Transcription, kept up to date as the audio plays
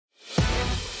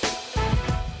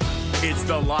It's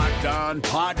the Locked On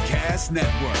Podcast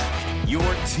Network, your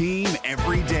team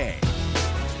every day.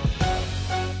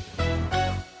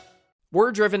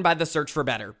 We're driven by the search for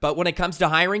better, but when it comes to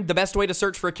hiring, the best way to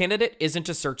search for a candidate isn't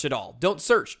to search at all. Don't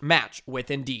search, match with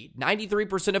Indeed.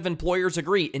 93% of employers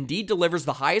agree Indeed delivers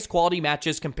the highest quality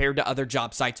matches compared to other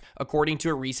job sites, according to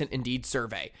a recent Indeed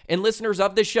survey. And listeners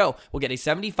of this show will get a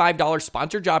 $75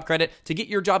 sponsored job credit to get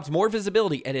your jobs more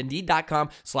visibility at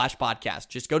Indeed.com/podcast.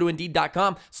 Just go to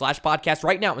Indeed.com/podcast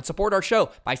right now and support our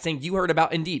show by saying you heard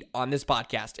about Indeed on this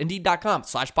podcast.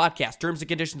 Indeed.com/podcast. Terms and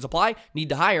conditions apply. Need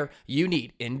to hire? You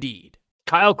need Indeed.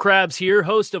 Kyle Krabs here,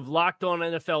 host of Locked On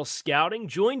NFL Scouting.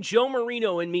 Join Joe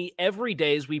Marino and me every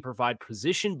day as we provide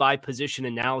position-by-position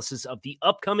analysis of the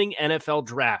upcoming NFL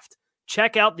Draft.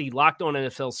 Check out the Locked On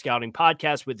NFL Scouting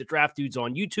podcast with the Draft Dudes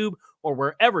on YouTube or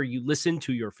wherever you listen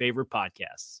to your favorite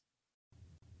podcasts.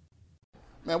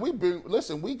 Man, we go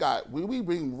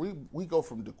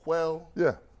from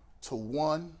DeQuell to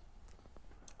one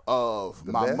of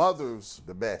my mother's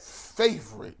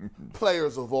favorite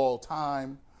players of all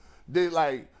time. They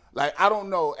like I don't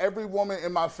know. Every woman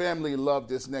in my family loved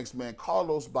this next man,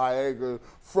 Carlos Baerga,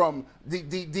 from the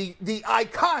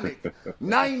iconic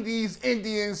 '90s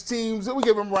Indians teams. We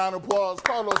give him a round of applause,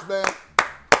 Carlos, man.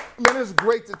 Man, it's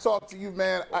great to talk to you,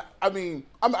 man. I'm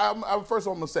first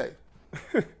I'm gonna say,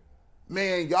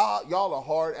 man, y'all a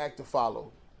hard act to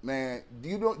follow, man. Do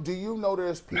you know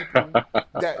there's people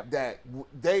that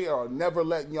they are never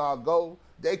letting y'all go?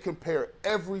 They compare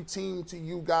every team to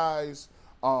you guys.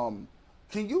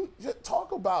 Can you just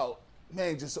talk about,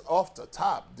 man, just off the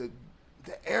top, the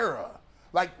era?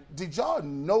 Like, did y'all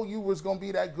know you was going to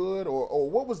be that good, or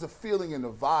what was the feeling and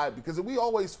the vibe? Because we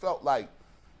always felt like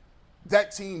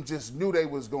that team just knew they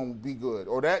was going to be good,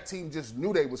 or that team just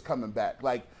knew they was coming back.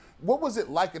 Like, what was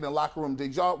it like in the locker room?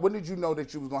 When did you know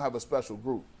that you was going to have a special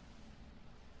group?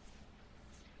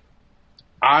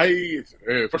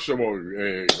 First of all,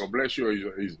 God bless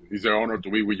you. It's an honor to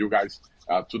be with you guys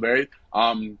today.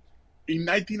 In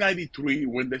 1993,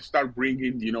 when they start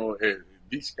bringing,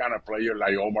 this kind of player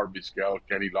like Omar Vizquel,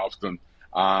 Kenny Lofton,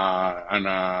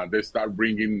 and they start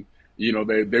bringing,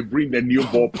 they bring the new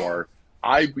ballpark.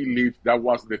 I believe that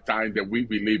was the time that we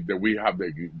believed that we have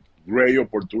the great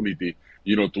opportunity,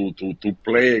 to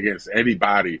play against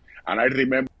anybody. And I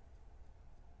remember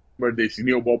this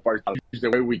new ballpark, the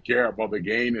way we care about the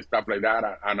game and stuff like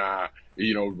that, and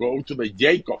go to the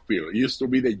Jacob Field. It used to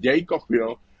be the Jacob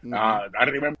Field. Mm-hmm. I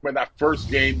remember that first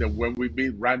game that when we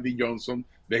beat Randy Johnson,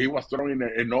 that he was throwing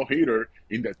a no-hitter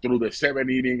through the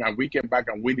 7th inning, and we came back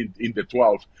and win in the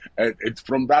 12th. And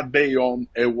from that day on,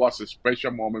 it was a special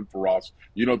moment for us,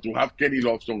 to have Kenny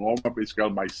Lofton, Omar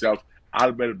Vizquel, myself,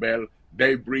 Albert Bell.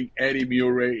 They bring Eddie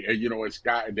Murray,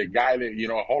 the guy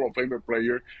that, Hall of Famer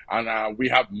player. And we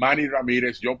have Manny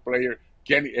Ramirez, young player,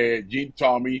 Gene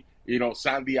Tomey,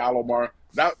 Sandy Alomar.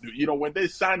 That, when they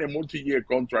signed a multi-year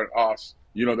contract,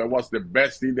 that was the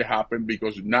best thing that happened,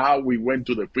 because now we went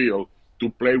to the field to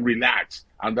play relaxed.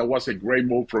 And that was a great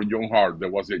move from John Hart. That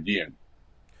was a GM.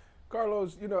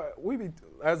 Carlos,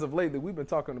 as of lately, we've been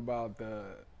talking about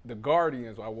the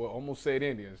Guardians, I will almost say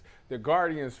Indians, the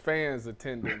Guardians fans'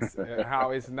 attendance and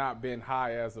how it's not been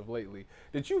high as of lately.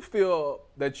 Did you feel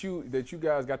that you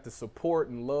guys got the support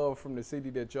and love from the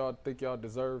city that y'all think y'all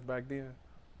deserved back then?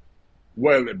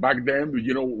 Well, back then,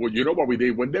 what we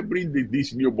did when they bring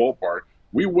this new ballpark,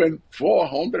 we went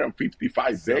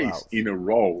 455 days in a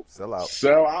row.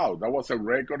 Sell out. That was a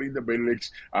record in the big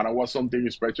leagues, and it was something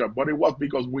special. But it was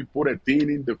because we put a team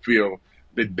in the field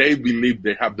that they believe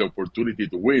they have the opportunity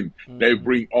to win. Mm-hmm. They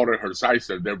bring Otto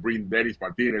Hershiser, they bring Dennis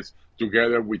Martinez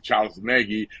together with Charles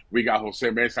Nagy. We got Jose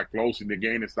Mesa closing the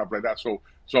game and stuff like that. So,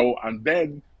 and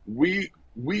then we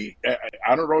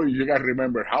I don't know if you guys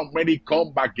remember how many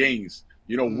comeback games,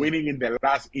 winning in the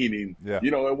last inning. Yeah.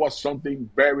 It was something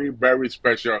very, very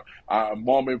special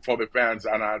moment for the fans.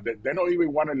 And they don't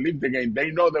even want to leave the game.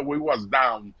 They know that we was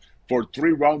down for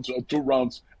 3 rounds or 2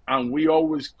 rounds. And we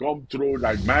always come through,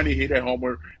 like Manny hit a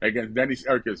homer against Dennis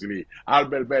Eckersley.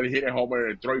 Albert Bell hit a homer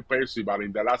and Troy Percival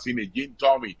in the last inning. Gene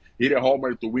Tomey hit a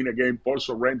homer to win a game. Paul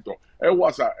Sorrento. It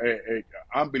was an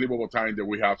unbelievable time that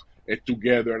we have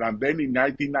together. And then in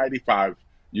 1995,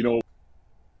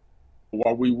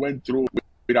 what we went through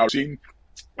with our team,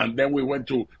 and then we went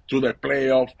to the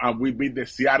playoff, and we beat the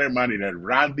Seattle Mariners,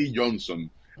 Randy Johnson,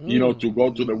 to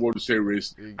go to the World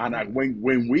Series. And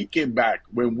when we came back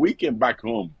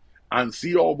home and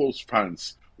see all those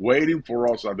fans waiting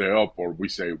for us at the airport, we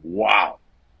say, wow.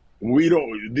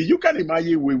 You can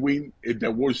imagine we win the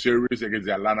World Series against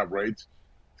the Atlanta Braves?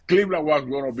 Cleveland was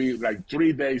going to be like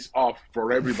 3 days off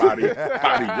for everybody,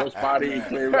 just party in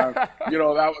Cleveland.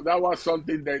 That was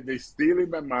something that they still in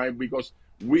my mind because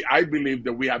I believe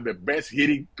that we have the best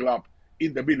hitting club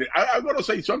in the building. I'm going to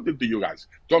say something to you guys,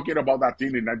 talking about that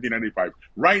team in 1995.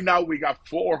 Right now, we got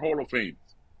 4 Hall of Fames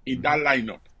in that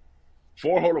lineup.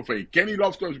 4 Hall of Fame. Kenny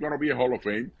Lofton is going to be a Hall of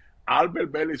Fame.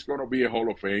 Albert Bell is going to be a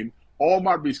Hall of Fame.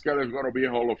 Omar Vizquel is going to be a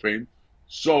Hall of Fame.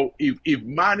 So if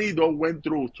Manny don't went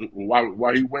through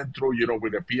what he went through,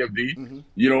 with the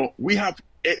PFD, we have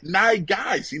 9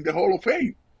 guys in the Hall of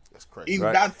Fame. That's crazy. In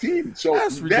that team. So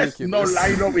there's no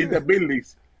lineup in the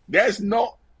buildings. There's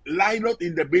no lineup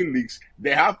in the buildings.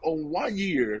 They have on 1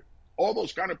 year all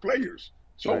those kind of players.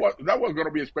 So that was going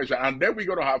to be special. And then we're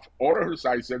going to have Oro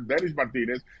Hershiser, Dennis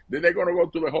Martinez. Then they're going to go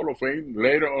to the Hall of Fame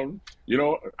later on.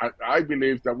 I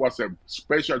believe that was a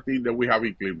special team that we have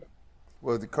in Cleveland.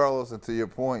 Well, Carlos, and to your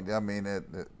point, I mean,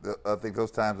 I think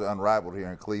those times are unrivaled here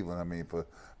in Cleveland. I mean, for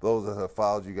those that have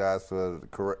followed you guys for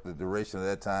the duration of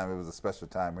that time, it was a special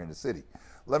time here in the city.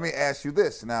 Let me ask you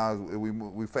this. Now,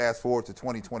 we fast forward to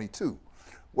 2022.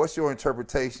 What's your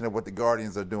interpretation of what the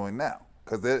Guardians are doing now?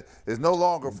 Because there's no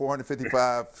longer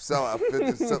 455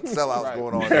 sellouts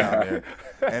going on down there,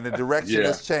 and the direction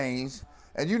has changed.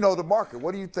 And you know the market.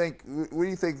 What do you think? What do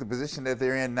you think the position that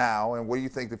they're in now, and what do you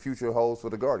think the future holds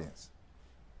for the Guardians?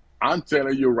 I'm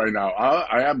telling you right now,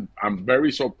 I'm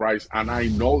very surprised, and I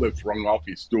know the front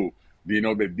office too.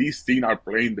 That these teams are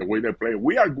playing the way they play.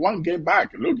 We are 1 game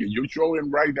back. Look, you show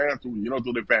him right there to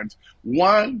the fans.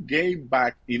 1 game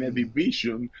back in a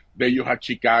division that you have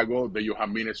Chicago, that you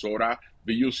have Minnesota.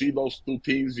 Do you see those 2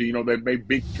 teams? They make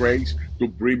big trades to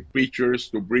bring pitchers,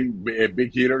 to bring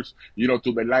big hitters, to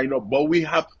the lineup. But we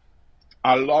have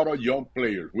a lot of young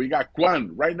players. We got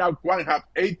Kwan. Right now, Kwan have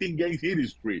 18 games hitting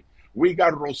streak. We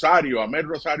got Rosario, Ahmed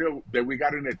Rosario, that we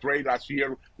got in a trade last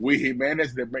year with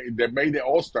Jimenez that made the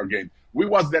All-Star game. We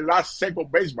was the last second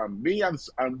baseman, me and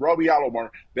Robbie Alomar,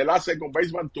 the last second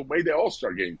baseman to make the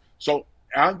All-Star game. So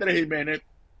Andre Jimenez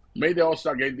made the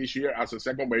All-Star game this year as a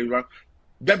second baseman.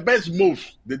 The best move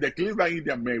that the Cleveland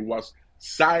Indians made was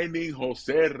signing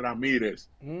Jose Ramirez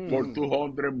for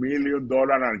 $200 million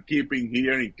and keeping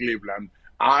here in Cleveland.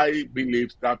 I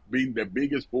believe that's been the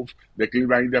biggest move the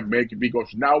Cleveland Indians make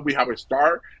because now we have a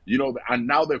star, and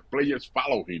now the players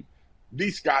follow him.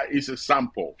 This guy is a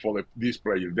sample for this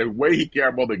player. The way he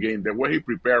cares about the game, the way he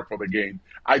prepared for the game,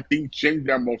 I think changed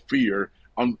the atmosphere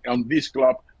on this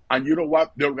club. And you know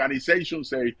what? The organization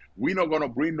say, we're not going to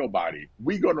bring nobody.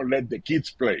 We're going to let the kids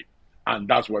play. And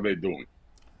that's what they're doing.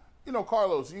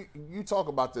 Carlos, you talk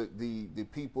about the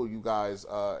people you guys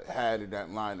had in that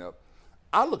lineup.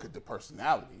 I look at the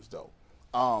personalities, though.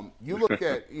 You look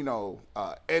at,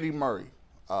 Eddie Murray,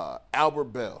 Albert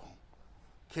Bell,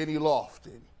 Kenny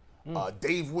Lofton,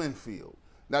 Dave Winfield.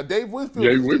 Now, Dave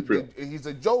Winfield, he's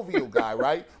a jovial guy,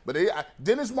 right? But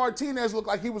Dennis Martinez looked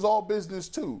like he was all business,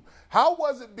 too. How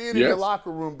was it being in the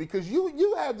locker room? Because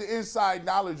you have the inside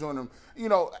knowledge on him.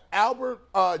 Albert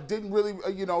didn't really,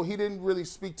 he didn't really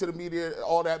speak to the media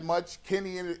all that much.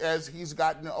 Kenny, as he's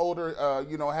gotten older,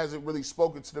 hasn't really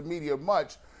spoken to the media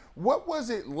much. What was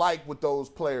it like with those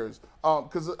players?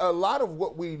 Because a lot of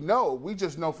what we know, we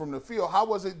just know from the field. How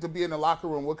was it to be in the locker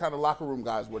room? What kind of locker room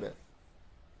guys were there?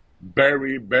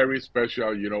 Very, very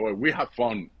special. We had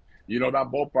fun.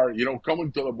 That ballpark,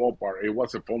 coming to the ballpark, it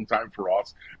was a fun time for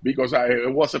us because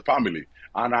it was a family.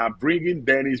 And bringing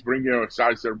Dennis, bringing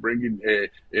Sizer, bringing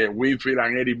Winfield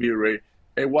and Eddie Murray,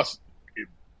 that's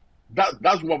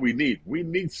what we need. We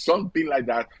need something like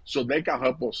that so they can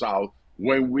help us out.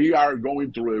 When we are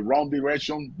going through the wrong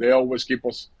direction, they always keep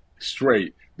us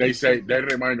straight. They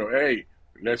remind us, hey,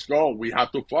 let's go. We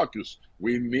have to focus.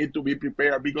 We need to be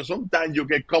prepared because sometimes you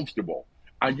get comfortable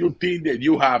and you think that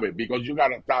you have it because you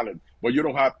got a talent, but you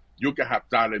can have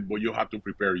talent, but you have to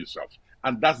prepare yourself.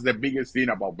 And that's the biggest thing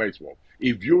about baseball.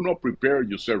 If you don't prepare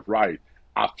yourself right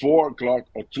at 4 o'clock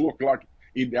or 2 o'clock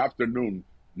in the afternoon,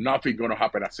 nothing's going to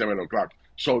happen at 7 o'clock.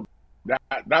 So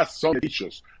that's some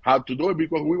issues how to do it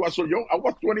because we were so young. I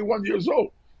was 21 years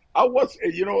old. I was,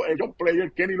 a young player.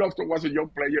 Kenny Lofton was a young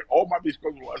player. Omar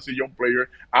Vizquel was a young player.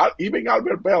 Even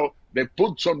Albert Bell, they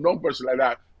put some numbers like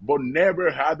that, but we never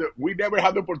had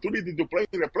the opportunity to play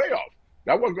in the playoff.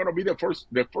 That was going to be the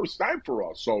first time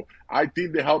for us. So I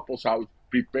think they help us out,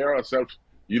 prepare ourselves,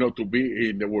 to be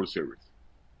in the World Series.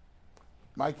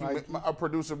 Mikey, our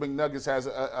producer McNuggets has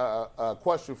a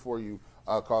question for you,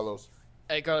 Carlos.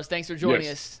 Hey, Carlos, thanks for joining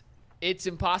us. It's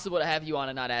impossible to have you on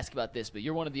and not ask about this, but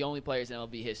you're one of the only players in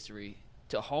MLB history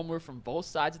to homer from both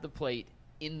sides of the plate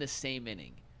in the same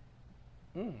inning.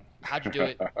 How'd you do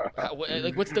it?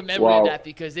 What's the memory of that?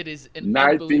 Because it is an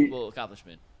unbelievable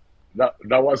accomplishment. that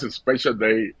was a special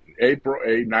day, April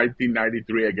 8,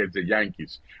 1993, against the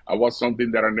Yankees. I was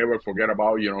something that I never forget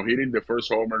about. Hitting the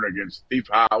first homer against Steve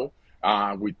Howe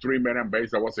with 3 men on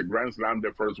base. That was a grand slam,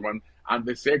 the first one. And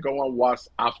the second one was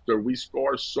after we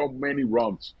scored so many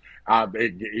runs.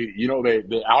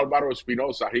 The Alvaro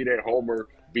Espinosa hit a homer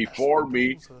before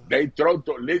me.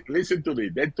 Listen to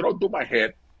this. They throw to my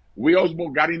head. We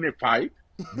almost got in a fight.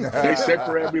 They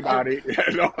separate everybody.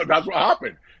 No, that's what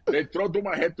happened. They throw to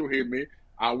my head to hit me.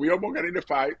 We almost got in a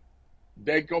fight.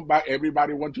 They come back.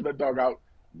 Everybody went to the dugout.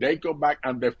 They come back,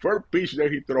 and the first pitch that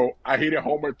he threw, I hit a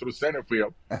homer through center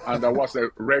field, and that was a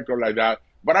record like that.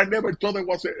 But I never thought it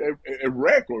was a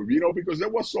record, because there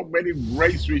was so many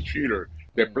great switch hitters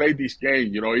that played this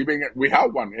game. Even we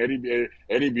have one, Eddie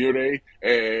Murray,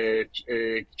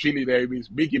 Chili Davis,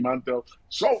 Mickey Mantle.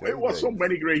 So it was so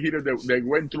many great hitters that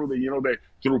went through the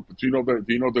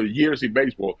years in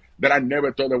baseball that I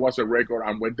never thought there was a record.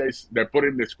 And when they put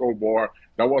in the scoreboard,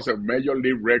 that was a major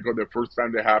league record the first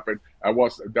time that happened. That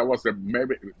was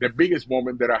the biggest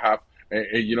moment that I have.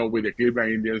 With the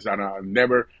Cleveland Indians, and I'm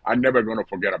never gonna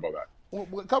forget about that.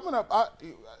 Well, coming up,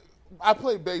 I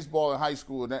played baseball in high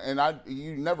school, and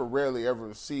you rarely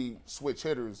ever see switch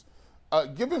hitters.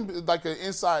 Give him like an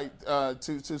insight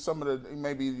to some of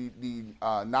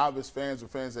the novice fans or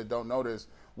fans that don't know this.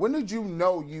 When did you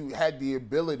know you had the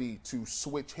ability to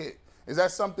switch hit? Is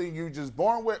that something you just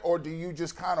born with, or do you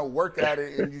just kind of work at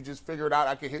it and you just figure it out?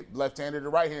 I can hit left-handed or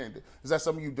right-handed. Is that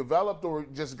something you developed, or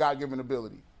just God-given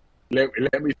ability?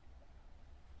 Let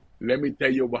me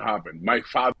tell you what happened. My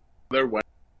father went.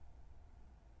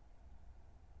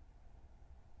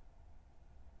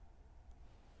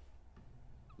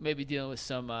 Maybe dealing with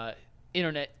some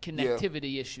internet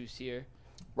connectivity issues here.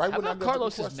 Right. How about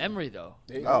Carlos's memory, though?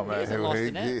 Oh, man.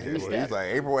 He's like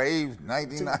April 8th,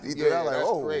 1993. Yeah, I'm like,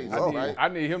 that's crazy. I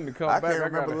need him to come back. I can't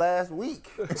remember last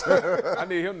week. I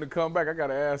need him to come back. I got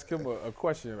to ask him a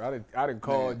question. I didn't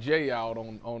call Jay out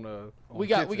on we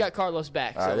got Carlos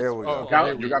back. All right, there we go.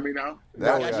 You got me now?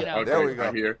 There we go.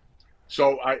 I'm here.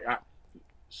 So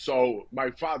so my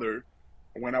father,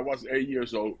 when I was 8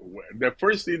 years old, the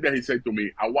first thing that he said to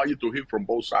me, I want you to hit from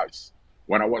both sides.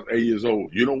 When I was 8 years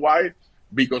old, you know why?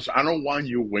 Because I don't want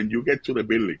you, when you get to the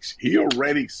big leagues, he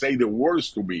already say the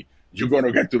words to me, you're going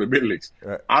to get to the big leagues.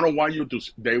 Right. I don't want you to,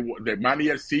 the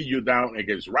manager see you down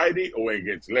against righty or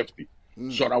against lefty.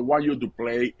 So I want you to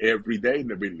play every day in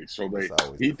the big leagues. So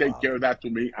he take care of that to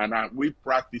me, and we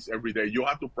practice every day. You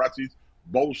have to practice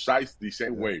both sides the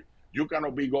same way. You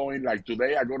cannot be going like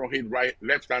today, I'm going to hit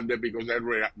left-handed because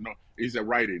it's a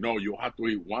righty. No, you have to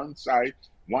hit one side,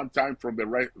 one time from the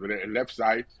left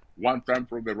side, one time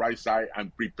from the right side,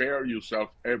 and prepare yourself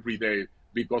every day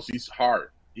because it's hard.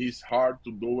 It's hard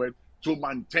to do it, to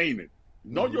maintain it.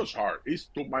 Not just hard, it's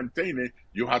to maintain it.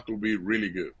 You have to be really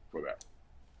good for that.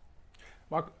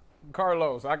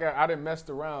 Carlos, I done messed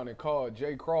around and called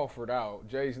Jay Crawford out.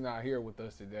 Jay's not here with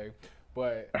us today,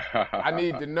 but I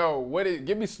need to know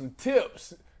give me some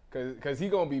tips. Because he's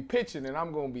going to be pitching and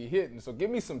I'm going to be hitting. So give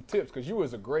me some tips, because you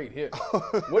was a great hitter.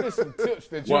 What are some tips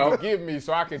that you can give me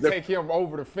so I can take him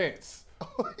over the fence?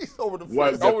 He's over the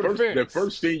fence. The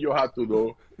first thing you have to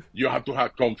do, you have to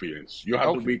have confidence. You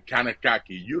have to be kind of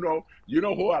cocky. You know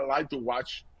who I like to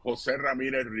watch? Jose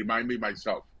Ramirez remind me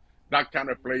myself. That kind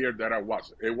of player that I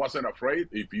was. I wasn't afraid.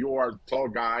 If you are a tall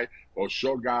guy or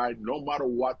short guy, no matter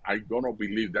what, I'm going to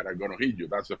believe that I'm going to hit you.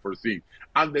 That's the first thing.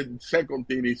 And the second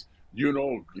thing is,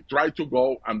 try to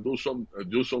go and do some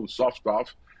soft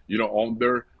stuff,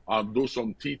 under, do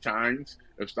some tee times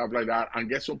and stuff like that, and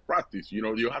get some practice.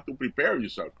 You have to prepare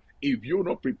yourself. If you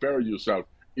don't prepare yourself,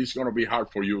 it's going to be hard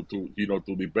for you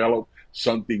to develop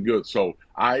something good. So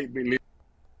I believe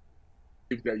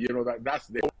that that's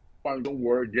the one. Don't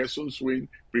worry, get some swing,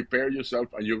 prepare yourself,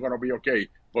 and you're going to be okay.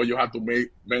 But you have to be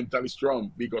mentally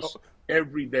strong, because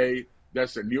every day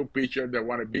there's a new pitcher that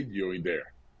want to beat you in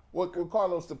there. Well,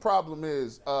 Carlos, the problem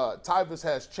is Tyvus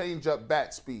has change-up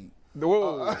bat speed.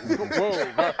 Whoa.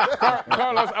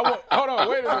 Carlos, hold on,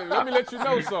 wait a minute. Let me let you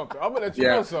know something. I'm going to let you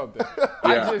know something.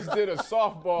 I just did a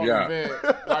softball event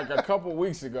like a couple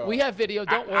weeks ago. We have video.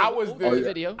 Don't worry.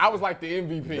 Video. I was like the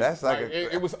MVP. That's like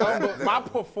it was my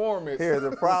performance. Here,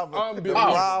 the problem,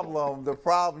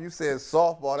 you said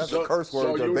softball. That's a curse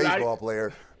word to a baseball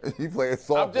player. You play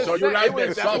softball. So you like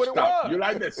that soft stuff. You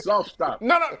like that soft stuff.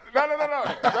 No.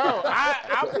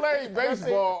 I played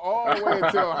baseball all the way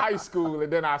until high school,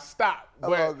 and then I stopped.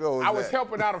 But I was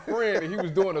helping out a friend, and he was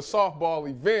doing a softball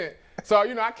event. So,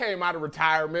 I came out of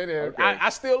retirement, and I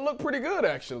still look pretty good,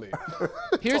 actually.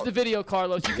 Here's the video,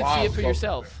 Carlos. You can see it for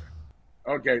yourself.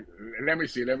 Okay, let me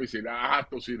see. I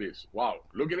have to see this. Wow.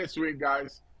 Look at the swing,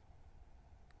 guys.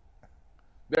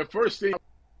 The first thing.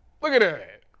 Look at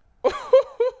that.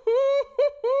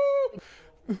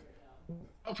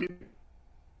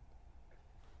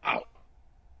 Out.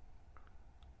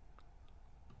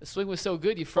 The swing was so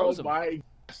good, you froze him. My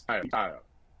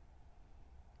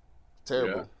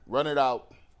Terrible. Yeah. Run it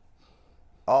out.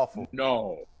 Awful.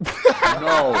 No.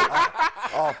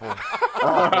 Awful.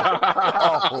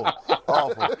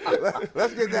 Awful.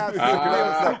 Let's get down to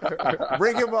the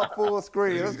Bring him up full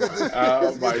screen. Let's get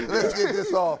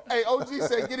this off. Hey, OG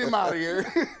said, get him out of here.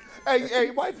 Hey,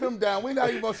 wipe him down. We're not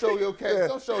even going to show you, okay?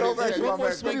 Don't show him. There's one more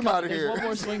Get swing him out coming. of There's here. one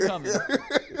more swing coming.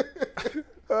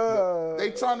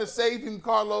 They trying to save him,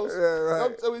 Carlos. Yeah,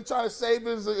 right. They trying to save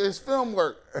his film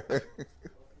work.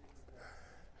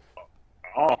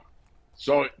 Oh.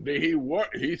 So did he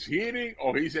work? He's hitting,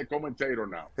 or he's a commentator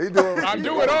now? He doing. I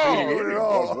do it all. Do it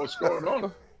all. What's going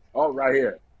on? Oh, right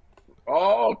here.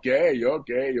 Oh, okay.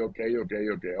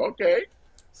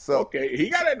 So Okay, he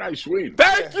got a nice swing.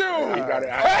 Thank you. He got it.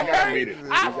 I gotta admit it. He I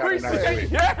got a nice appreciate swing. it.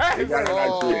 He got a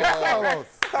nice swing.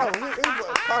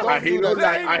 Carlos, He look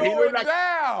like They he going look like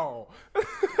down.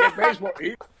 a baseball.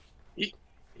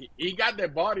 He got the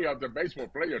body of the baseball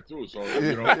player too. So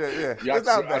you know, yeah. It's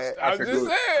not bad. I'm just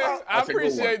saying. I that's a good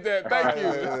appreciate that. Thank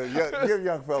you. Give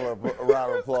young fella a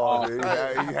round of applause. He's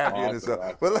happy in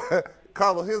himself. But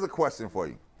Carlos, here's a question for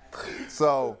you.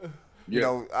 So, you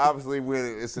know, obviously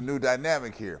it's a new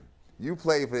dynamic here. You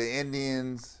play for the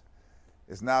Indians.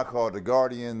 It's now called the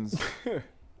Guardians.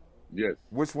 yes.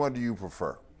 Which one do you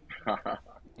prefer?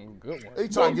 Good one. They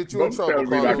trying to get you in Don't trouble, tell me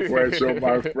that Carlos. question,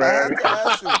 my friend.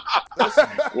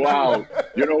 Wow.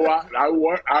 You know what? I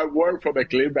work for the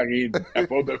Cleveland Indians,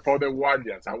 for the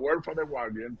Guardians. I work for the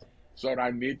Guardians, so I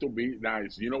need to be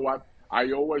nice. You know what? I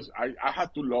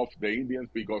had to love the Indians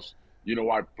because, you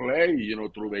know, I play, you know,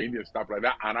 through the Indian stuff like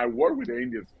that, and I work with the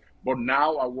Indians. But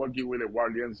now I'm working with the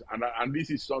Guardians, and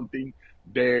this is something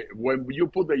that when you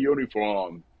put the uniform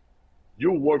on,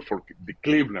 you work for the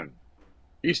Cleveland.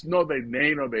 It's not the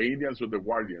name of the Indians or the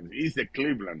Guardians. It's the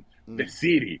Cleveland, the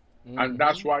city. Mm-hmm. And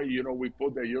that's why, you know, we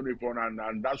put the uniform,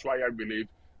 and that's why I believe,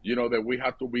 you know, that we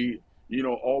have to be, you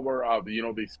know, over, you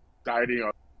know, the exciting.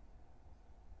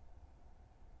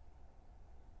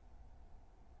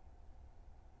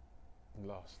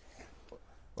 Lost.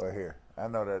 Well, here. I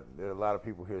know that there are a lot of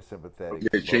people here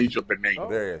sympathetic. The change of the name. Oh.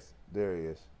 There he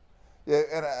is. Yeah,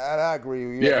 and I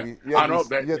agree. You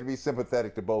have to be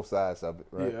sympathetic to both sides of it,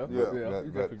 right? Yeah.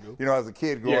 You know, as a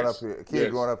kid growing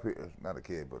up here, not a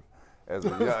kid, but as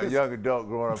a young adult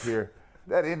growing up here,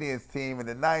 that Indians team in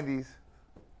the '90s,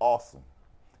 awesome.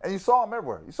 And you saw them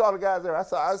everywhere. You saw the guys there.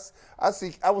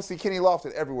 I would see Kenny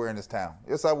Lofton everywhere in this town.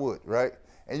 Yes, I would, right?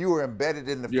 And you were embedded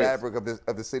in the fabric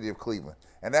of the city of Cleveland.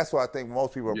 And that's what I think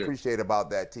most people appreciate about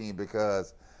that team,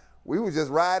 because we were just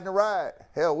riding the ride.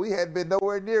 Hell, we hadn't been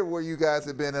nowhere near where you guys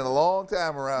have been in a long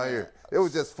time around here. It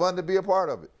was just fun to be a part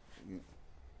of it.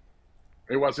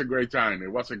 It was a great time.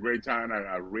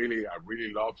 I really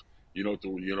loved, you know,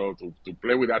 to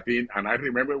play with that team. And I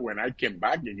remember when I came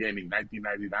back again in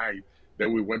 1999,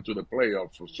 then we went to the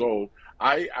playoffs. So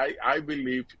I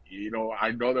believe, you know,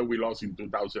 I know that we lost in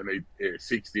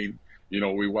 2016. You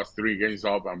know, we was 3 games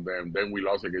up, and then we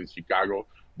lost against Chicago.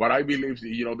 But I believe,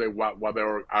 you know, that what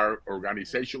our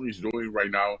organization is doing right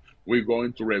now, we're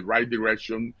going to the right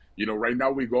direction. You know, right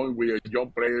now we're going with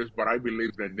young players, but I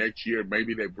believe that next year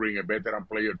maybe they bring a veteran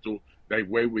player too, the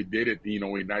way we did it, you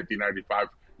know, in 1995,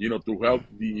 you know, to help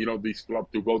this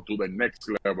club to go to the next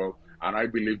level. And I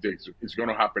believe that it's going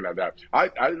to happen like that.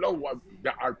 I love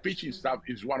our pitching staff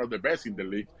is one of the best in the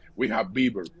league. We have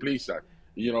Bieber, Plisak,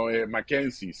 you know,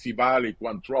 McKenzie, Civali,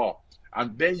 Quantrill.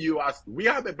 And then you ask, we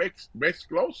have the best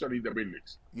closer in the big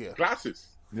leagues. Yeah. Classes.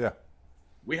 Yeah.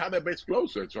 We have the best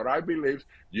closer. So I believe,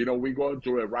 you know, we're going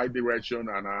to the right direction,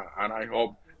 and I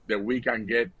hope that we can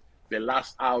get the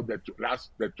last out, the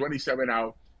 27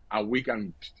 out, and we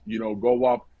can, you know, go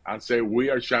up and say we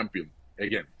are champion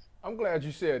again. I'm glad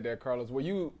you said that, Carlos. Were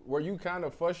you kind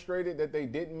of frustrated that they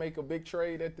didn't make a big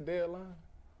trade at the deadline?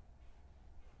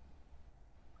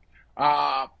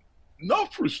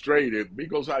 Not frustrated,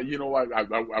 because I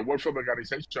work for the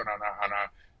organization, and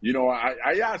you know,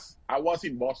 I was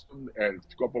in Boston a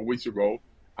couple of weeks ago,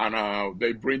 and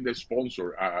they bring the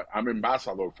sponsor. I'm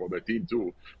ambassador for the team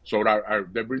too, so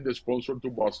they bring the sponsor to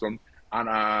Boston,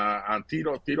 and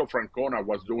Tito Francona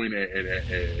was doing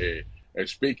a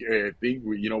speak thing,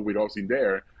 you know, with us in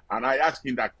there, and I asked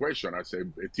him that question. I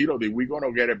said, Tito, did we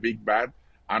gonna get a big bat?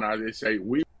 And they say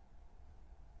we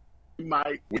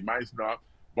might not.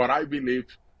 But I believe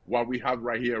what we have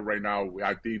right here, right now,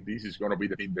 I think this is going to be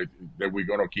the thing that we're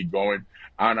going to keep going.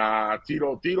 And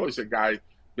Tito is a guy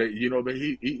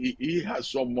he has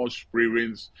so much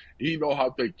experience. He know how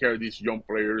to take care of these young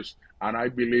players, and I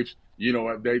believe he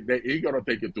gonna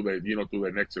take it to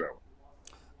the next level.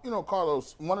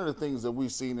 Carlos, one of the things that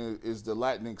we've seen is the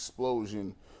Latin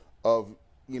explosion of,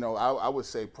 I would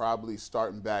say probably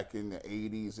starting back in the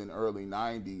 80s and early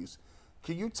 90s.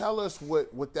 Can you tell us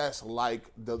what that's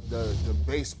like, the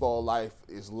baseball life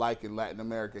is like in Latin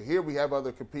America? Here we have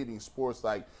other competing sports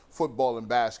like football and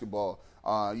basketball,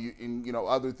 and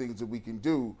other things that we can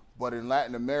do. But in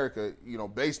Latin America,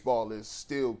 baseball is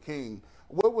still king.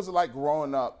 What was it like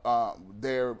growing up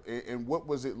there, and what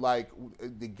was it like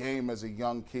the game as a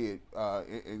young kid,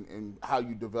 and how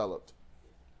you developed?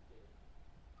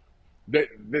 The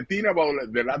thing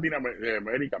about the Latin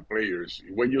American players,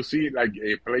 when you see like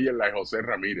a player like Jose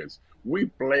Ramirez, we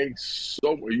play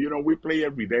we play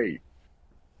every day.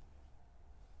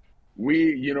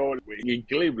 In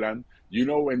Cleveland,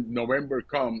 when November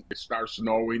comes, it starts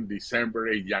snowing, December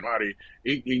and January.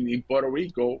 In Puerto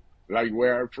Rico, like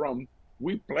where I'm from,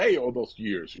 we play all those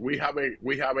years. We have a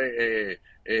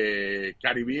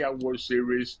Caribbean World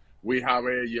Series. We have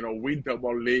a Winter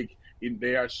Ball League in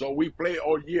there, so we play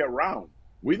all year round.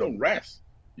 We don't rest.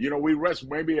 We rest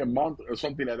maybe a month or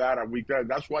something like that, and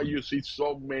that's why you see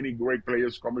so many great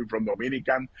players coming from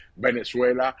Dominican,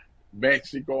 Venezuela,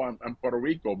 Mexico, and Puerto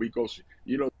Rico, because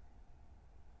you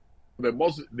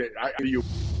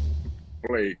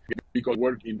play because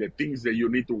work in the things that you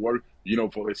need to work,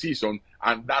 for the season,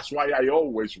 and that's why I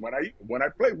always when I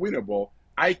play winter ball,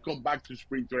 I come back to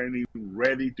spring training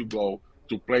ready to go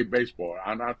to play baseball,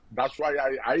 and that's why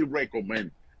I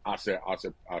recommend as a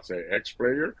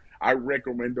ex-player, I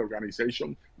recommend the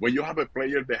organization, when you have a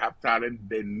player that have talent,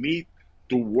 they need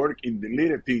to work in the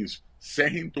little things,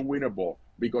 send him to win a ball,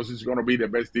 because it's going to be the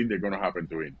best thing that's going to happen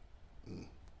to him.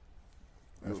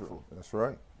 That's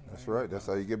right. That's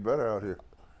how you get better out here.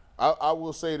 I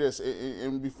will say this,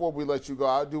 and before we let you go,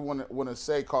 I do want to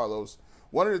say, Carlos,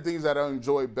 one of the things that I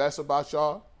enjoyed best about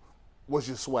y'all was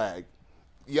your swag.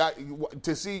 Yeah,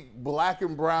 to see black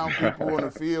and brown people on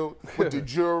the field with the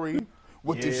jewelry,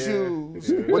 with the shoes,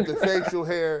 with the facial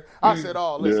hair. I said,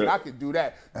 "Oh, listen, I could do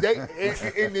that." They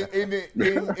in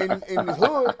the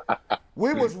hood,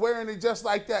 we was wearing it just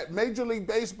like that. Major League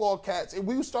Baseball cats, and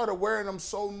we started wearing them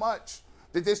so much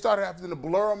that they started having to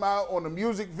blur them out on the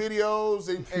music videos,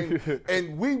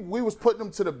 and we was putting them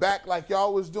to the back like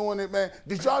y'all was doing it, man.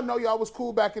 Did y'all know y'all was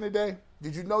cool back in the day?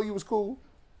 Did you know you was cool?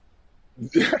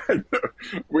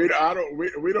 we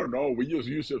don't know. We just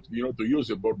use it, to use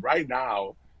it. But right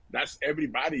now, that's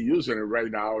everybody using it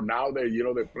right now. Now that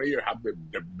the player have the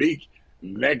big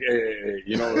leg,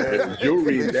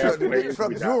 jewelry.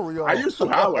 I used to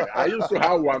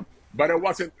have one, but it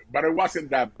wasn't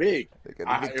that big. They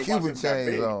got the Cuban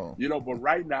chains on. But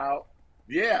right now,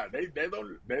 yeah, they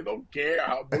don't care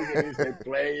how big it is. They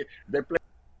play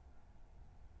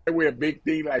with a big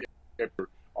thing like.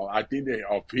 I think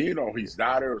of him or his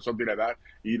daughter or something like that,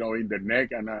 in the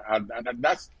neck, and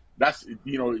that's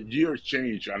years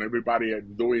change, and everybody are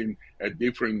doing a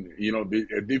different,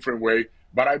 a different way.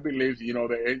 But I believe,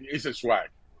 it's a swag,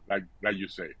 like you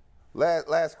say.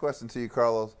 Last question to you,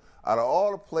 Carlos. Out of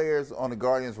all the players on the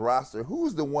Guardians roster,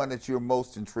 who's the one that you're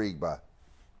most intrigued by?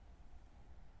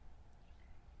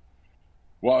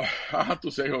 Well, I have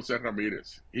to say Jose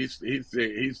Ramirez. He's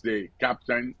the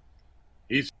captain.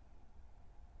 If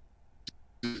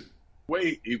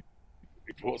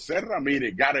Jose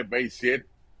Ramirez got a base hit,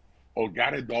 or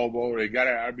got a double, or got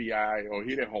an RBI, or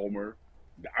hit a homer,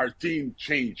 our team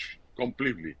changed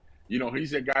completely.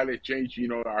 He's a guy that changed,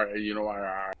 our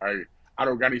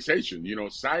organization.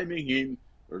 Signing him,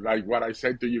 like what I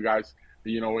said to you guys,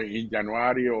 in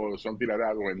January or something like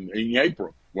that, or in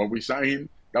April when we signed him,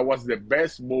 that was the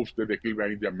best move that the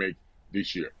Cleveland Indians made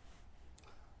this year.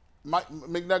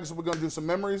 McNuggets, we're going to do some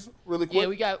memories really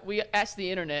quick. Yeah, we asked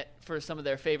the internet for some of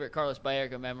their favorite Carlos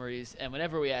Baerga memories, and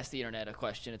whenever we ask the internet a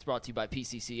question, it's brought to you by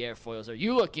PCC Airfoils. Are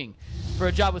you looking for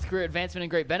a job with career advancement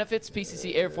and great benefits?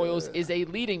 PCC Airfoils is a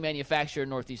leading manufacturer in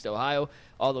Northeast Ohio.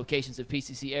 All locations of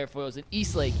PCC Airfoils in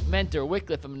Eastlake, Mentor,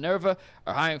 Wickliffe, and Minerva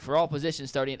are hiring for all positions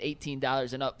starting at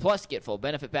 $18 and up. Plus, get full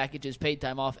benefit packages, paid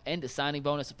time off, and a signing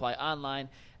bonus. Apply online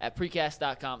at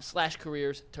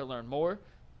precast.com/careers to learn more.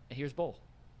 And here's Bull.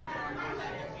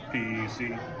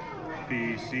 PC,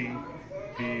 PC,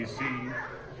 PC,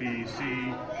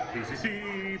 PC, PCC,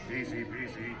 PC,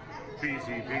 PC, PC,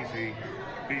 PC,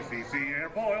 PCC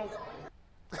Airfoils.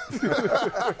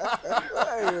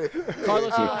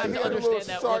 Carlos, you don't have to understand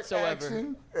that whatsoever.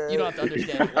 You don't have to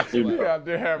understand it whatsoever. You're out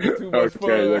there having too much fun.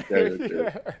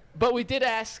 Okay. But we did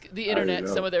ask the internet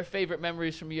some of their favorite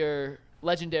memories from your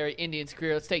legendary Indians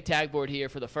career. Let's take tag board here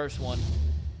for the first one.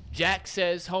 Jack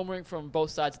says homering from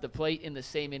both sides of the plate in the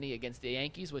same inning against the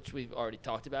Yankees, which we've already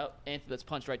talked about. Anthony, let's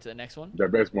punch right to the next one. The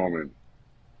best moment.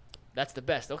 That's the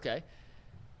best. Okay.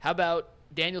 How about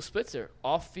Daniel Spitzer?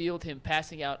 Off-field, him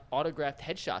passing out autographed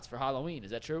headshots for Halloween.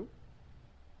 Is that true?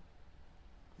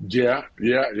 Yeah.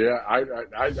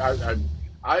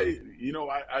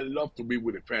 I love to be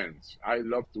with the fans. I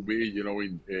love to be,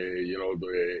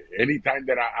 anytime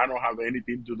that I don't have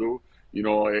anything to do,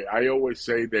 I always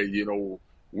say that,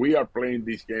 we are playing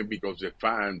this game because the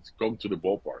fans come to the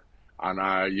ballpark. And,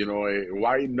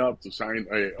 why not to sign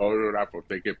an autograph or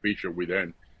take a picture with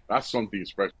them? That's something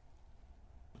special.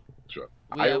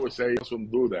 I always say, don't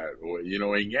do that. Or,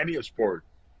 in any sport,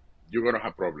 you're going to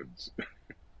have problems.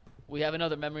 We have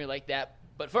another memory like that.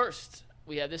 But first,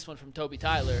 we have this one from Toby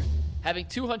Tyler. Having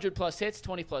 200-plus hits,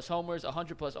 20-plus homers,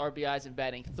 100-plus RBIs, and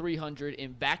batting 300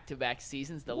 in back-to-back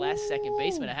seasons. The last second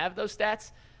baseman to have those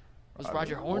stats was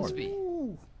Roger Hornsby.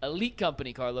 Elite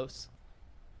company, Carlos.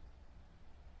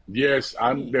 Yes,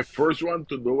 I'm the first one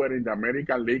to do it in the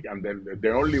American League, and then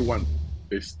the only one.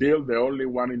 It's still the only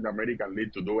one in the American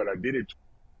League to do it. I did it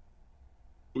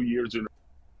 2 years in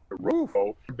a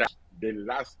row.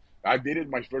 I did it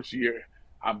my first year.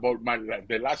 About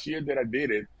the last year that I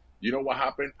did it, you know what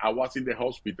happened? I was in the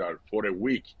hospital for a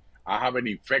week. I have an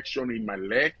infection in my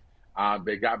leg.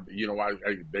 They got,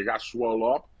 they got swelled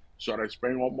up. So I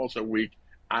spent almost a week,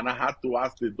 and I had to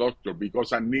ask the doctor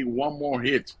because I need one more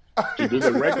hit to do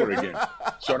the record again.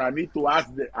 So I need to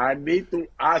ask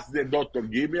the doctor,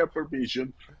 give me a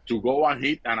permission to go and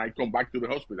hit, and I come back to the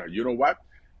hospital. You know what?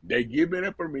 They give me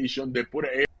the permission. They put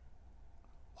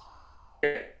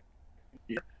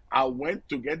I went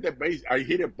to get the base. I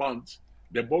hit a bunt.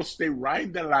 The ball stayed right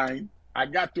in the line. I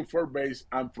got to first base,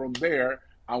 and from there,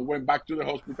 I went back to the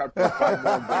hospital for 5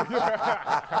 more days.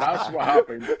 That's what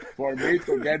happened for me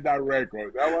to get that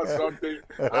record. That was something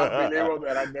unbelievable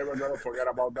that I'm never going to forget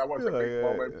about. That was a big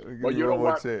moment. But you know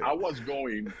what? I was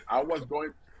going.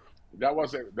 That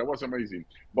was amazing.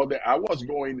 But I was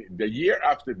going the year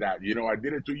after that. I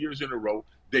did it 2 years in a row.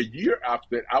 The year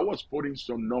after, I was putting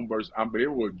some numbers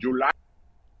unbelievable. July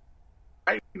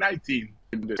 19,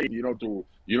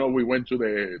 we went to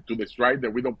the strike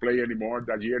that we don't play anymore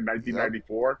that year,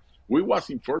 1994. Yep. We was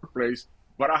in first place,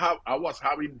 but I was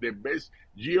having the best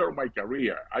year of my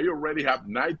career. I already have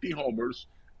 90 homers,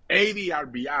 80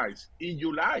 RBIs in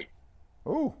July.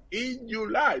 Ooh. In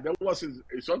July, that was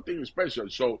something special.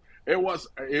 So it was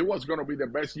going to be the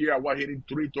best year. I was hitting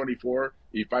 324,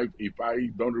 if I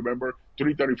don't remember,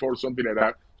 334, something like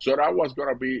that. So that was going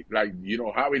to be like,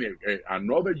 having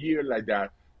another year like that.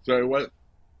 So it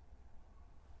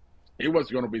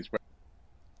was going to be special.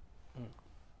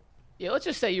 Yeah, let's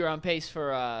just say you're on pace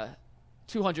for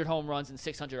 200 home runs and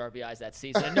 600 RBIs that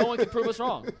season, and no one can prove us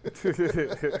wrong.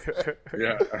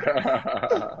 Yeah.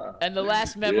 And the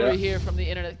last memory here from the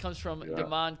internet comes from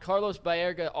Damon. Carlos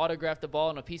Baerga autographed the ball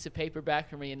on a piece of paper back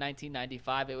for me in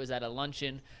 1995. It was at a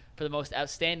luncheon for the most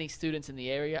outstanding students in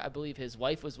the area. I believe his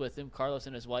wife was with him. Carlos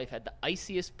and his wife had the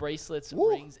iciest bracelets,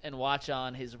 rings, and watch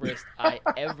on his wrist I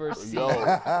ever seen.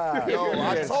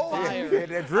 I told you.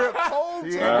 That drip. I told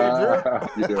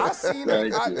you. I seen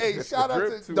it. Hey, shout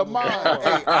out to Damon.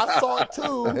 Hey, I saw it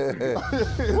too.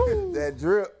 That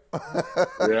drip.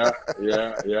 That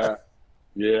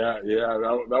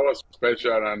was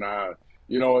special, and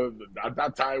at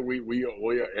that time we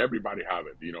everybody have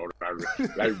it.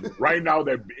 Like right now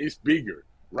that it's bigger.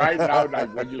 Right now,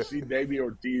 like when you see Davey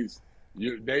Ortiz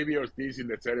in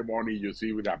the ceremony, you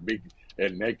see with that big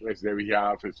necklace that we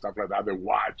have and stuff like that, the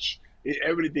watch,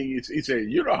 everything is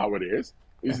you know how it is.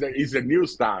 It's a new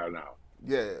style now.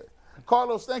 Yeah.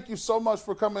 Carlos, thank you so much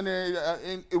for coming in.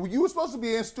 You were supposed to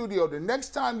be in studio. The next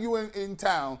time you in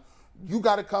town, you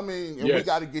got to come in, and we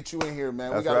got to get you in here,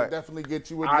 man. That's we got to right. definitely get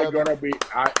you in. I'm gonna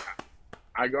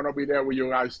be there with you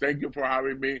guys. Thank you for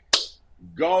having me.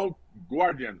 Go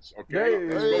Guardians, okay?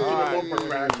 Let's go to the ballpark,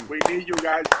 man. We need you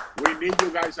guys. We need you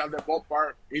guys at the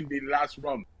ballpark in the last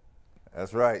run.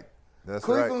 That's right. That's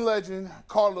Cleveland right. legend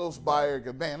Carlos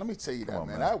Baerga. Man, let me tell you that,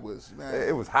 man. That was, man.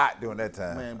 It was hot during that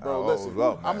time. Man, bro, listen.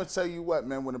 I'm going to tell you what,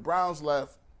 man. When the Browns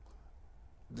left,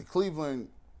 the Cleveland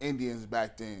Indians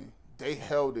back then, they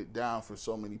held it down for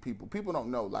so many people. People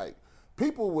don't know. Like,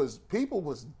 people was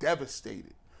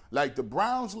devastated. Like, the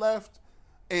Browns left,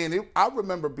 and I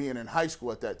remember being in high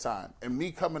school at that time, and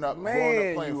me coming up, growing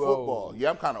up playing football. Old.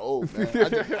 Yeah, I'm kind of old, man. I've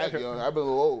been a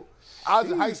little old. I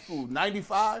was in high school,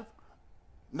 95.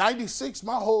 96,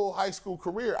 my whole high school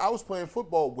career, I was playing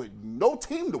football with no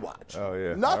team to watch. Oh,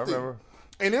 yeah. Nothing. I remember.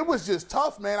 And it was just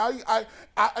tough, man. And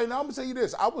I'm going to tell you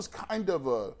this. I was kind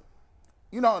of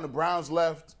and the Browns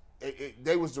left.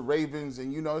 They was the Ravens,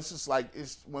 and it's just like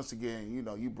once again,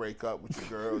 you break up with your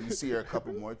girl, you see her a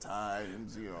couple more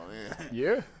times,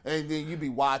 Yeah. And then you be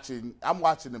watching. I'm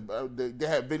watching they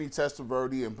had Vinny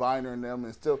Testaverde and Biner and them,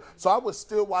 and so I would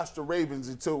still watch the Ravens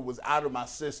until it was out of my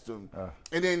system.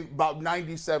 And then about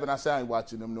 '97, I said I ain't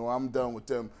watching them. No, I'm done with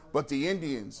them. But the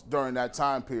Indians during that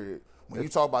time period. When you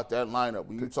talk about that lineup,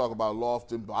 when you talk about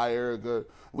Lofton, Baerga,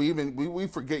 we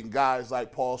forgetting guys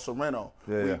like Paul Sorrento,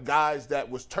 guys that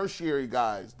was tertiary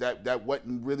guys that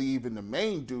wasn't really even the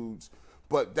main dudes,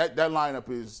 but that lineup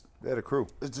is they had a crew.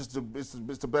 It's just it's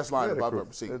the best lineup I've ever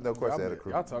seen. There's no question they had a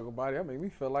crew. Y'all talk about it. I mean, we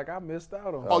feel like I missed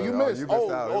out on. You missed. You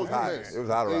missed out. It was hot. Missed. It was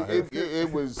hot around here.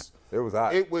 It was. It was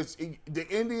hot. The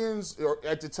Indians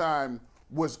at the time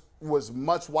was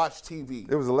much watched TV.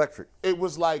 It was electric. It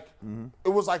was like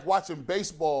watching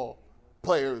baseball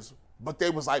players, but they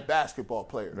was like basketball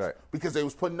players. Right. Because they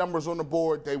was putting numbers on the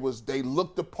board. They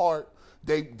looked the part.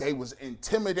 They was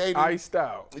intimidating. Iced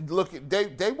out. Look,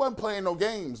 they wasn't playing no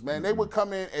games, man. They would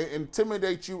come in and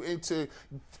intimidate you into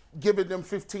giving them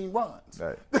 15 runs.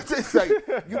 Right. It's like,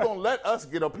 you gonna let us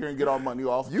get up here and get our money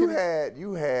off. You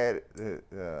had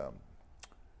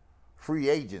free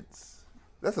agents.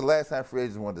 That's the last time free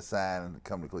agents wanted to sign and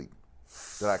come to Cleveland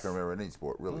that I can remember in any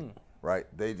sport, really. Right?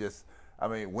 They just,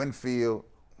 Winfield,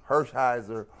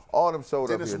 Hershiser, all of them showed up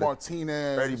here. Dennis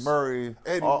Martinez, Eddie Murray,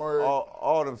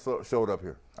 all of them showed up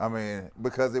here.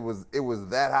 Because it was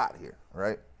that hot here,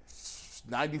 right?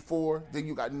 94, then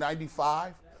you got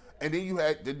 95, and then you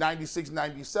had the 96,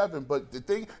 97. But the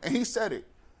thing, and he said it,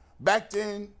 back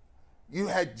then you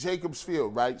had Jacobs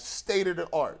Field, right? State of the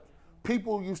art.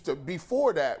 People used to,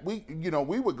 before that, we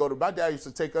would go to, my dad used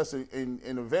to take us in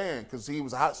a van because he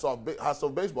was a hot soft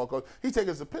baseball coach. He'd take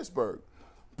us to Pittsburgh.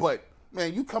 But,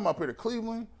 man, you come up here to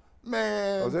Cleveland,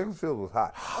 man. Jacobs Field was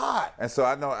hot. Hot. And so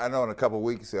I know in a couple of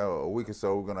weeks, a week or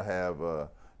so, we're going to have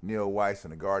Neil Weiss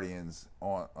and the Guardians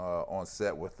on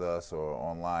set with us or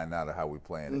online now to how we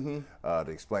playing it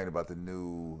to explain about the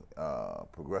new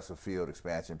progressive field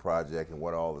expansion project and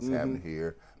what all is happening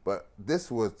here. But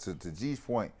this was, to G's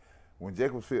point, when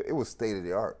Jacobs Field, it was state of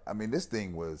the art. This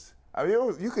thing was,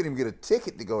 you couldn't even get a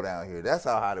ticket to go down here. That's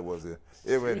how hot it was.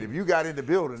 If you got in the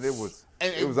building, it was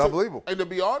unbelievable. And to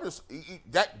be honest,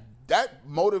 that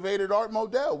motivated Art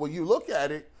Modell. When you look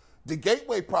at it, the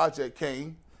Gateway Project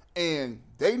came, and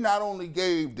they not only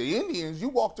gave the Indians, you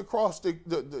walked across the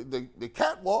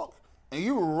catwalk, and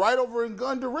you were right over in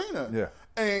Gund Arena. Yeah.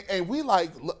 And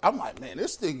I'm like, man,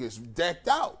 this thing is decked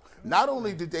out. Not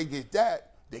only did they get that,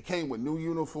 they came with new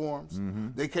uniforms.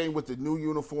 They came with the new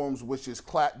uniforms, which is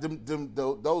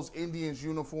those Indians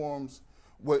uniforms,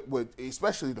 with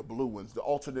especially the blue ones, the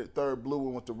alternate third blue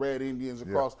one with the red Indians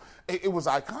across. Yeah. It was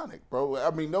iconic, bro.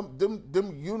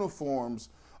 Them uniforms,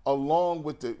 along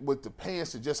with the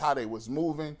pants and just how they was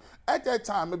moving at that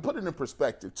time, and put it in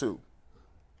perspective too.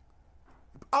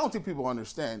 I don't think people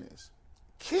understand this.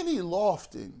 Kenny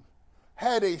Lofton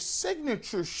had a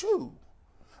signature shoe.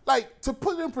 Like, to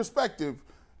put it in perspective,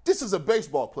 this is a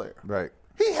baseball player. Right.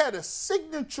 He had a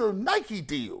signature Nike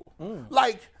deal.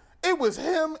 Like, it was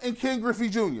him and Ken Griffey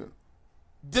Jr.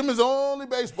 Them is the only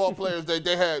baseball players that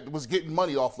they had was getting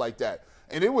money off like that.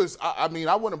 And it was, I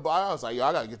wouldn't buy. I was like, yo,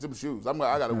 I gotta get them shoes. I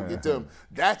gotta get them.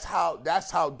 That's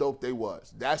how dope they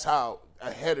was. That's how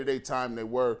ahead of their time they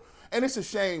were. And it's a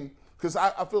shame because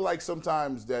I feel like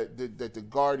sometimes that the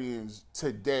Guardians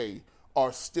today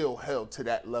are still held to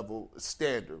that level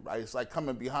standard, right? It's like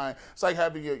coming behind. It's like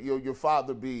having your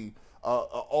father be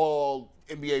all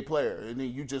NBA player, and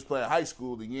then you just play in high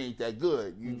school, and you ain't that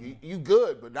good. You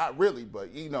good, but not really. But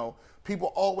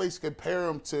people always compare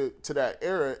them to that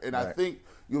era, and right. I think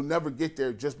you'll never get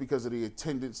there just because of the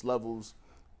attendance levels.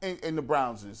 And the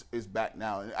Browns is back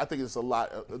now, and I think it's a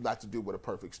lot to do with a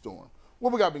perfect storm.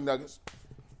 What we got, Big Nuggets?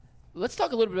 Let's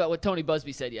talk a little bit about what Tony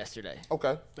Busby said yesterday.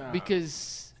 Okay.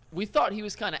 Because we thought he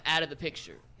was kind of out of the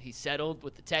picture. He settled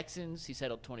with the Texans. He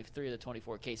settled 23 of the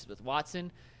 24 cases with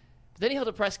Watson. But then he held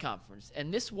a press conference,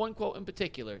 and this one quote in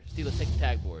particular, Steve, let's take the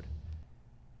tag board.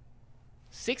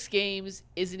 6 games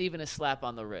isn't even a slap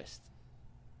on the wrist.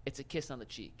 It's a kiss on the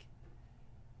cheek.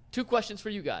 2 questions for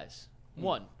you guys.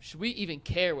 1, should we even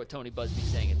care what Tony Busby's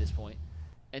saying at this point?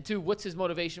 And 2, what's his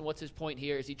motivation? What's his point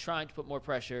here? Is he trying to put more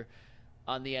pressure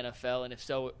on the NFL? And if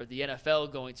so, are the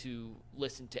NFL going to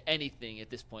listen to anything at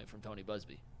this point from Tony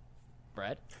Busby?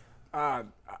 Brad?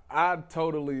 I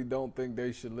totally don't think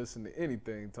they should listen to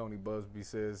anything Tony Busby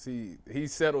says. He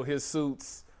settled his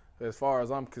suits. As far as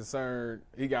I'm concerned,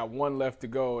 he got 1 left to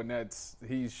go, and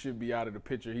he should be out of the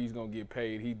picture. He's going to get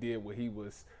paid. He did what he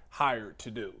was hired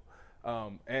to do.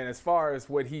 And as far as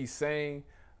what he's saying,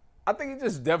 I think he's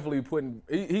just definitely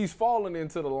he's fallen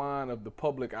into the line of the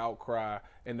public outcry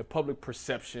and the public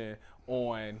perception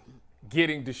on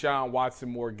getting Deshaun Watson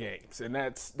more games. And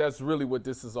that's really what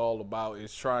this is all about,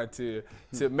 is trying to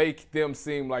make them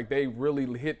seem like they really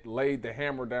laid the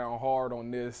hammer down hard on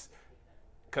this,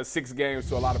 because 6 games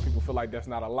to a lot of people feel like that's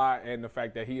not a lot, and the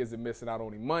fact that he isn't missing out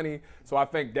on any money. So I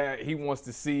think that he wants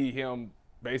to see him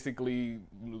basically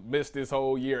miss this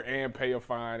whole year and pay a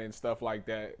fine and stuff like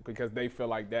that, because they feel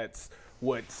like that's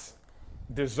what's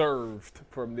deserved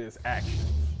from this action.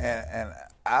 And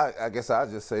I guess I'll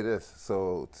just say this.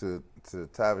 So to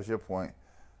Tavis, your point,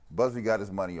 Busby got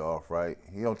his money off, right?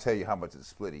 He don't tell you how much of the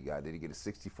split he got. Did he get a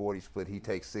 60-40 split? He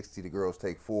takes 60, the girls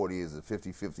take 40. Is a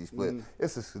 50-50 split?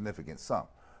 It's a significant sum.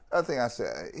 The other thing I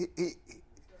said,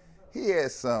 he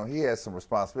has some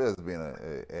responsibility as being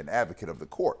an advocate of the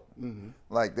court.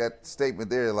 Like that statement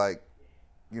there, like,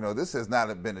 this has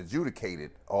not been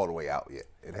adjudicated all the way out yet.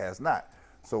 It has not.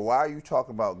 So why are you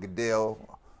talking about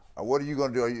Goodell? What are you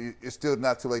going to do? It's still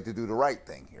not too late to do the right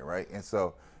thing here, right? And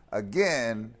so,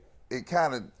 again, it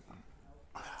kind of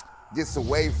gets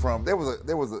away from there was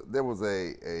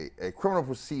a criminal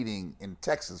proceeding in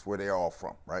Texas where they're all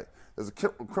from, right? There's a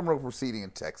criminal proceeding in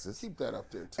Texas. Keep that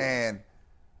up there too. And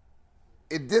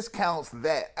it discounts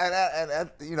that.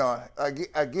 And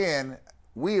again,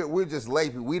 we're just lay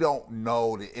people. We don't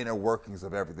know the inner workings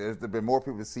of everything. There's been more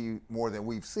people to see more than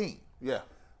we've seen. Yeah.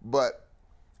 But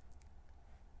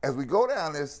as we go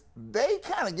down this, they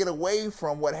kind of get away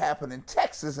from what happened in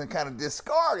Texas and kind of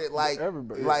discard it like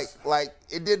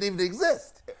it didn't even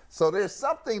exist. So there's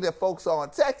something that folks saw in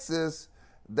Texas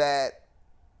that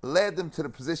led them to the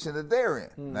position that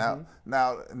they're in.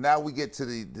 Now we get to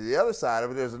the other side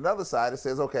of it. There's another side that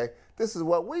says, okay, this is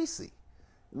what we see.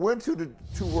 When the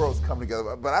two worlds come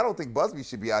together, but I don't think Busby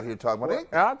should be out here talking about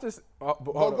anything. I just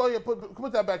go ahead,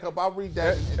 put that back up. I'll read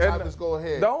that and Thomas, go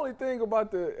ahead. The only thing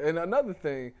about another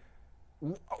thing,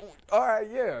 all right,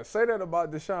 yeah, say that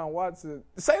about Deshaun Watson.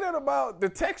 Say that about the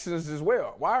Texans as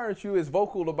well. Why aren't you as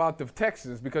vocal about the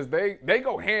Texans? Because they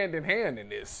go hand in hand in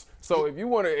this. So if you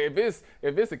want to, if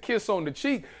it's a kiss on the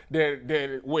cheek,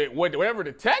 then whatever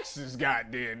the Texans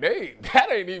got, then that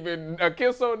ain't even a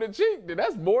kiss on the cheek. Then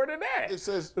that's more than that. It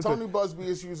says Tony Busby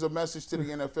issues a message to the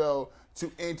NFL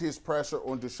to end his pressure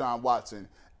on Deshaun Watson.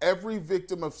 Every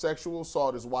victim of sexual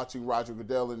assault is watching Roger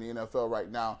Goodell in the NFL right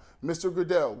now. Mr.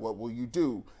 Goodell, what will you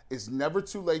do? It's never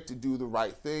too late to do the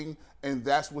right thing, and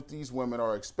that's what these women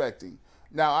are expecting.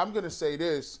 Now, I'm going to say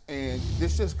this, and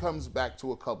this just comes back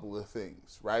to a couple of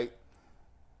things, right?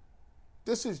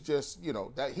 This is just,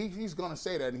 that he's going to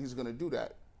say that and he's going to do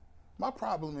that. My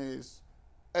problem is,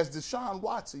 as Deshaun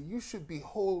Watson, you should be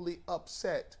wholly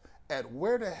upset at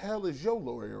where the hell is your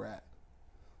lawyer at?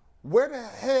 Where the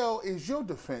hell is your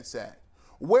defense at?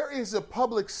 Where is a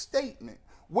public statement?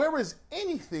 Where is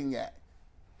anything at?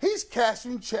 He's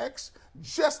cashing checks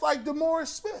just like DeMaurice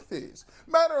Smith is.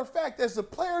 Matter of fact, as a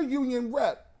player union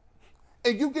rep,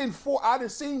 and you getting I done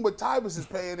seen what Tyvus is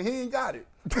paying, and he ain't got it.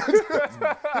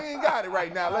 He ain't got it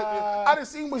right now. I done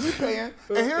seen what he's paying,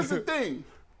 and here's the thing.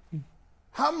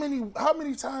 How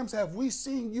many times have we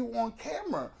seen you on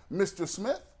camera, Mr.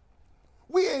 Smith?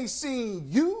 We ain't seen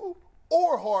you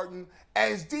or Harden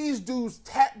as these dudes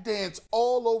tap dance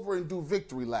all over and do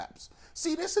victory laps.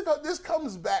 See, this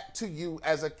comes back to you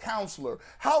as a counselor.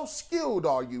 How skilled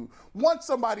are you? Once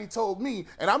somebody told me,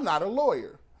 and I'm not a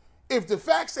lawyer, if the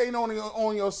facts ain't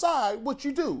on your side, what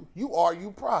you do? You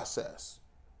argue process,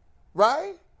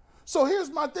 right? So here's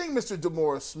my thing, Mr.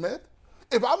 DeMaurice Smith.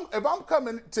 If I'm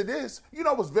coming to this,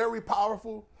 what's very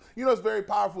powerful? What's very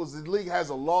powerful is the league has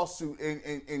a lawsuit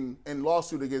in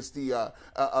lawsuit against the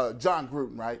John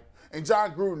Gruden, right? And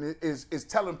John Gruden is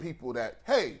telling people that,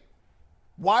 hey,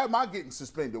 why am I getting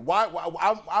suspended? Why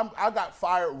I got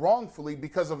fired wrongfully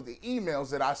because of the emails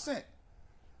that I sent.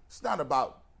 It's not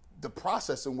about the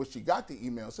process in which you got the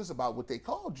emails. It's about what they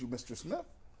called you, Mr. Smith.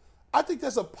 I think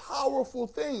that's a powerful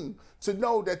thing to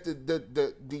know that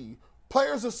the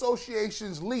Players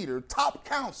Association's leader, top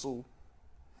counsel,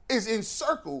 is in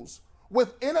circles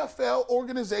with NFL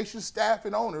organization staff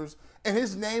and owners, and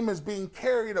his name is being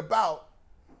carried about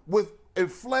with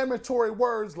inflammatory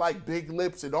words like big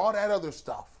lips and all that other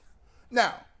stuff.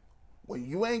 Now, when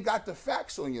you ain't got the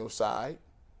facts on your side,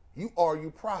 you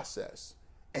argue process.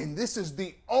 And this is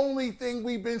the only thing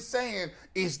we've been saying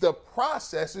is the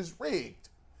process is rigged.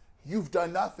 You've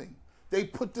done nothing. They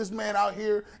put this man out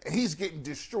here, and he's getting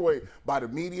destroyed by the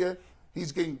media.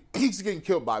 He's getting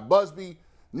killed by Busby.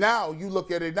 Now you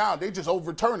look at it now, they just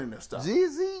overturning this stuff.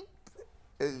 Jeezy,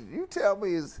 you tell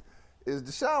me, is Is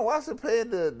Deshaun Watson paying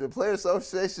the Player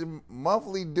Association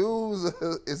monthly dues?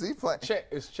 Is he paying?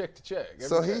 It's check to check.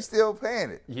 So he's still paying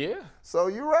it. Yeah. So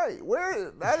you're right.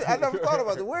 I never thought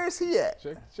about that. Where is he at?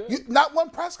 Check to check. Not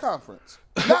one press conference.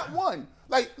 Not one.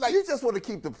 Like You just want to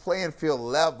keep the playing field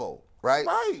level, right?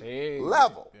 right.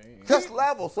 Level. Just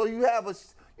level. So you have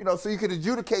so you can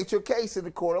adjudicate your case in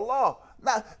the court of law.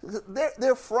 Now,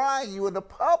 they're frying you in the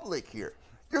public here.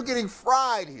 You're getting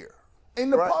fried here.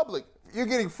 In the public. You're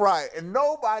getting fried. And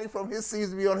nobody from his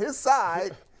seems to be on his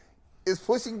side is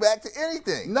pushing back to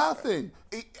anything. Nothing.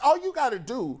 All you got to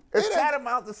do is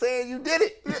tantamount to saying you did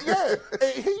it. Yeah.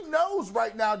 And he knows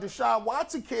right now Deshaun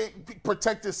Watson can't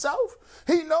protect himself.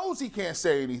 He knows he can't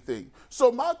say anything.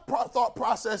 So my thought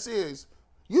process is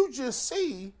you just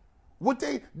see what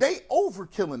they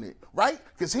overkilling it, right?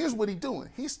 Because here's what he's doing.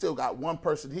 He still got one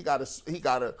person he gotta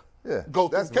go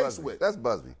through the case with. That's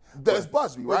Busby. That's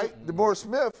Busby, right? DeMaurice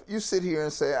Smith, you sit here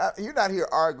and say, you're not here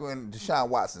arguing Deshaun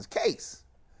Watson's case.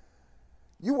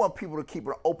 You want people to keep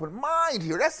an open mind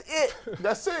here. That's it.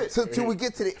 That's it. Till we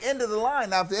get to the end of the line.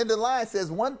 Now, if the end of the line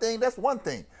says one thing, that's one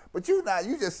thing. But you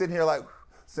just sitting here like,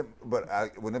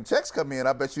 when them checks come in,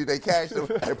 I bet you they cash them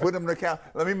and put them in the account.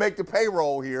 Let me make the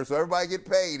payroll here so everybody get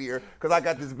paid here because I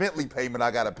got this Bentley payment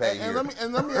I got to pay here.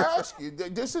 Let me ask you,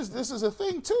 this is a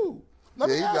thing too.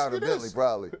 He got a Bentley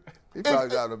probably. He probably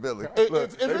got a Bentley. He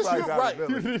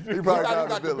probably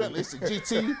got a Bentley. It's a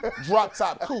GT drop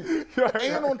top coupe.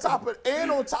 And on top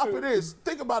of this,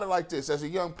 think about it like this: as a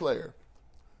young player,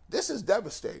 this is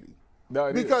devastating.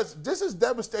 This is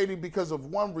devastating because of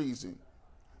one reason.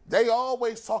 They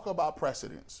always talk about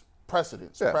precedence.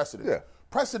 Yeah.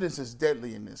 Precedence is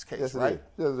deadly in this case, right?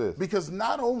 Yes, it is. Because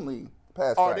not only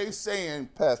they saying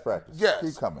past practice, yes,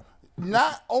 keep coming.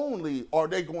 Not only are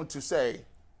they going to say,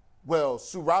 well,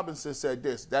 Sue Robinson said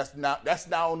this. That's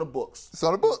now on the books. It's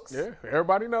on the books. Yeah,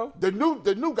 everybody know. The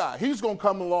new guy, he's going to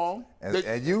come along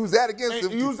and use that against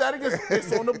him. Use that against him.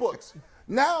 It's on the books.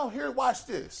 Now, here, watch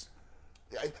this.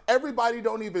 Everybody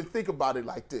don't even think about it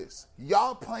like this.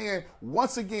 Y'all playing,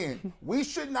 once again, we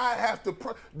should not have to,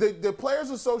 the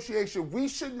Players Association, we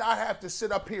should not have to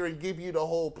sit up here and give you the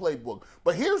whole playbook.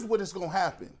 But here's what is going to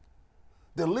happen.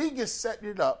 The league is setting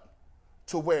it up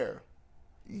to where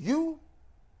you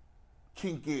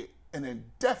can get an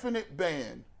indefinite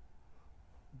ban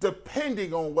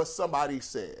depending on what somebody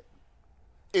said.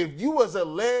 If you was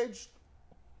alleged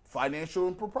financial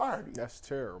impropriety. That's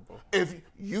terrible. If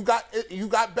you got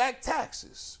back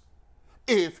taxes.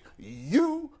 If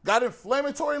you got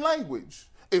inflammatory language.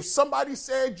 If somebody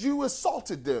said you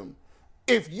assaulted them.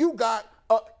 If you got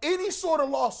any sort of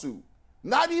lawsuit,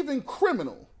 not even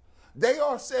criminal, they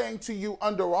are saying to you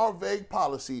under our vague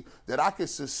policy that I can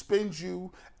suspend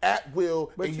you at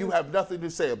will and you have nothing to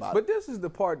say about it. But this is the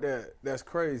part that's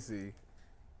crazy.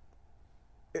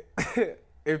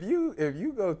 If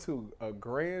you go to a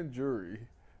grand jury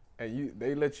and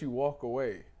they let you walk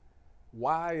away,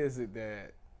 why is it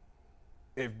that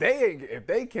if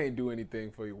they can't do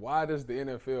anything for you, why does the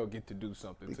NFL get to do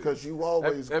something? Because to you? You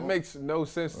always that makes no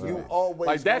sense to me. You always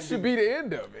like that should be the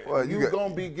end of it. Well, you're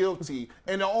gonna be guilty,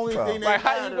 and the only thing that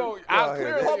matters. Clearly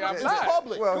I'm not.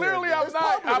 Public. Clearly I'm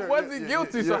not. I wasn't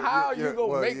guilty. So how are you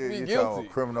gonna make me guilty?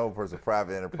 Criminal versus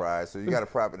private enterprise. So you got a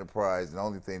private enterprise, and the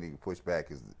only thing that you can push back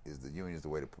is the union is the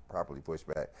way to properly push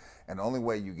back. And the only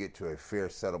way you get to a fair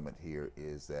settlement here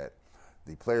is that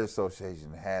the Players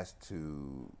Association has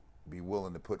to be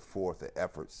willing to put forth the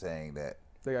effort saying that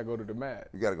they gotta go to the mat.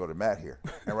 You gotta go to the mat here.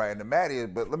 And the mat is,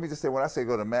 but let me just say, when I say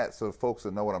go to the mat, so folks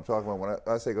will know what I'm talking about. When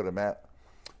I say go to the mat,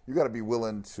 you gotta be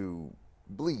willing to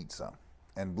bleed some.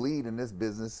 And bleed in this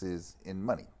business is in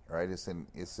money, right? It's in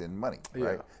money,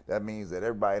 right? Yeah. That means that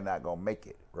everybody not gonna make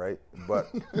it, right? But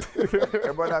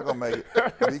everybody not gonna make it.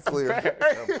 Be clear.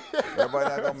 Everybody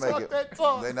not gonna make it.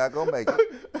 They're not gonna make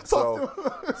it. So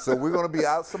we're gonna be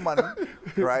out some money,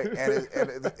 right? And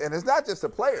it's not just the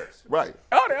players, right?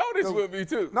 Oh, the owners will be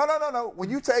too. No. When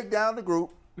you take down the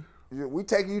group, we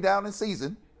taking you down in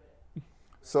season.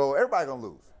 So everybody gonna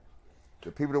lose.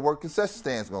 The people that work concession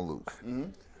stands gonna lose. Mm-hmm.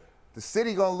 The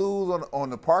city gonna lose on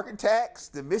the parking tax,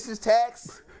 the admissions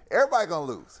tax. Everybody gonna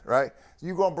lose, right? So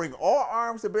you're gonna bring all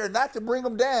arms to bear, not to bring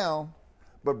them down,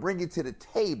 but bring it to the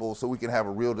table so we can have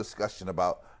a real discussion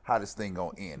about how this thing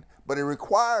gonna end. But it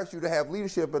requires you to have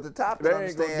leadership at the top that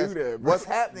understands what's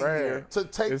happening here.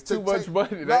 It's too much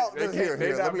money. Let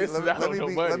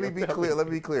me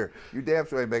be clear. You damn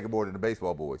sure ain't making more than the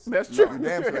baseball boys. That's true. You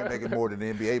damn sure ain't making more than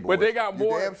the NBA boys. But they got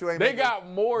more. They got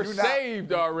more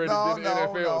saved already than the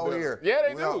NFL does. Here. Yeah,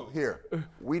 they do. Here,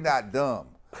 we not dumb.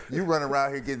 You run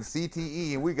around here getting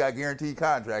CTE and we got guaranteed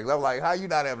contracts. I'm like, how you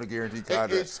not having a guaranteed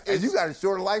contract? And you got a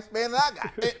shorter lifespan than I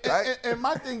got. Right? And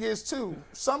my thing is, too,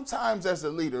 sometimes as a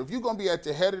leader, if you're going to be at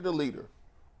the head of the leader,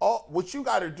 what you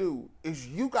got to do is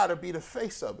you got to be the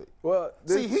face of it. Well,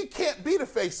 see, he can't be the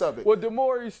face of it. Well,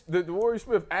 DeMaurice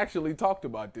Smith actually talked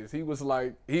about this. He was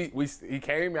like, he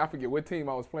came in, I forget what team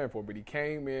I was playing for, but he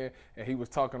came in and he was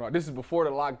talking about, this is before the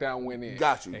lockdown went in.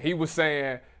 Got you. And he was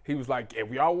saying, he was like,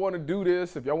 if y'all want to do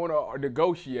this, if y'all want to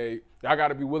negotiate, y'all got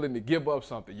to be willing to give up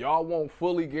something. Y'all want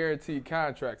fully guaranteed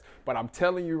contracts. But I'm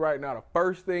telling you right now, the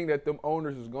first thing that them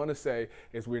owners is going to say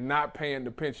is we're not paying the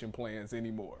pension plans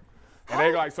anymore. And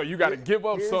they're like, so you got to give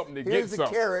up something to get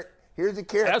something. Here's the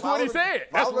carrot. That's what he said.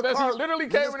 He literally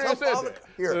came in there and said that.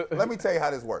 Here, let me tell you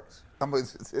how this works.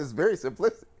 It's very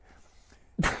simplistic.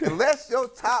 Unless your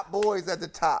top boys at the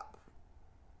top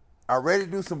are ready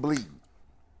to do some bleeding,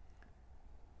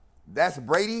 that's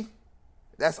Brady,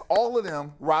 that's all of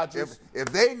them. Rodgers. If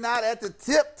they not at the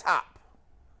tip top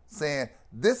saying,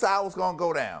 this hour's going to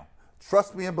go down,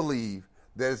 trust me and believe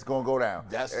that it's going to go down.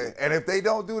 And if they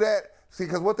don't do that, see,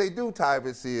 because what they do,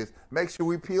 Tyvis, is make sure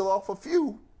we peel off a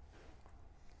few.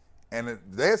 And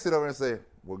they sit over and say,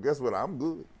 well, guess what? I'm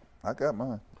good. I got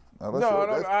mine. That's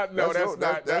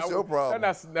your problem.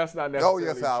 That's not necessarily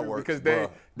yes, how it true. works. Because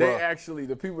they actually,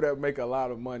 the people that make a lot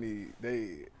of money,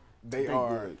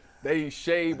 they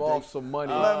shave off some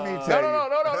money. Let me tell you. No,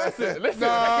 listen. Y'all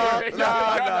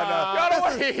don't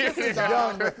want to hear this.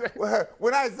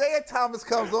 When Isaiah Thomas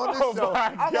comes on this show,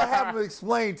 I'm going to have him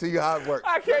explain to you how it works.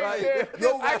 I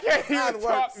can't even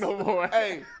talk no more.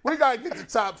 Hey, we got to get to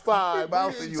top five.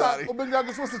 Big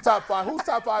Nuggets, what's the top five? Whose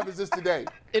top five is this today?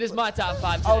 It is my top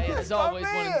five today. Okay, as always,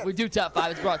 when we do top five,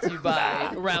 it's brought to you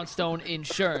by Roundstone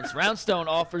Insurance. Roundstone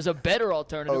offers a better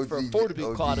alternative for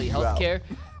affordable quality health care.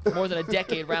 For more than a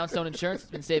decade, Roundstone Insurance has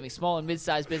been saving small and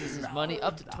mid-sized businesses money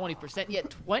up to 20%,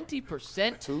 yet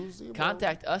 20%.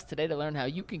 Contact us today to learn how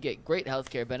you can get great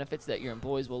health care benefits that your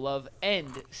employees will love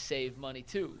and save money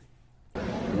too.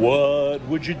 What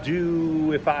would you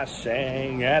do if I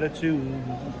sang out of tune?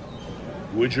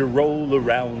 Would you roll a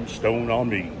roundstone on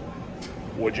me?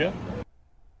 Would you?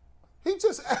 He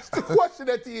just asked the question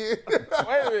at the end. Wait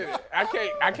a minute. I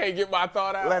can't get my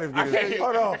thought out. Let him get his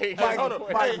hold on.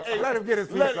 Mike, let him get his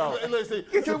piece off. Listen,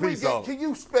 get your piece off. Can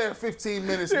you spare 15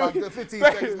 minutes, 15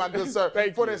 seconds, my good sir,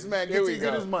 for this man? Get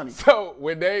his money. So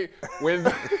when the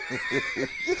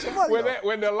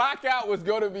lockout was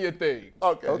going to be a thing,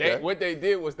 what they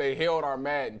did was they held our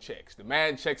Madden checks. The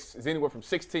Madden checks is anywhere from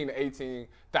 16 to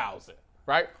 18,000,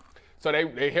 right? So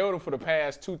they held them for the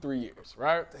past 2-3 years,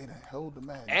 right? They held the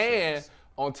man. And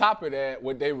on top of that,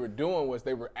 what they were doing was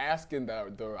they were asking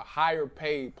the higher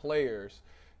paid players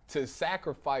to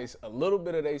sacrifice a little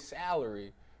bit of their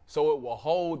salary so it will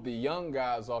hold the young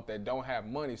guys off that don't have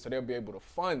money so they'll be able to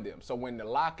fund them. So when the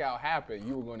lockout happened,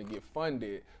 you were going to get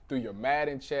funded through your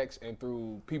Madden checks and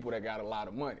through people that got a lot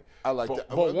of money. I like that.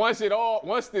 But once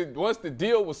the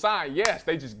deal was signed, yes,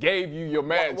 they just gave you your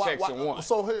Madden checks and won.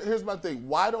 So here's my thing.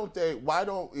 Why don't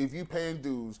if you paying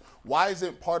dues, why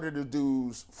isn't part of the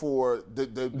dues for the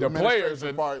players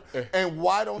part? And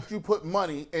why don't you put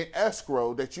money in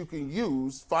escrow that you can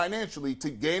use financially to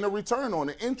gain a return on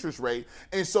the interest rate?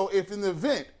 And so if in the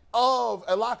event of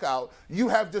a lockout, you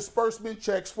have disbursement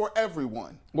checks for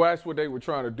everyone. Well, that's what they were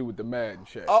trying to do with the Madden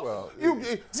checks.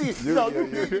 The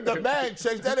Madden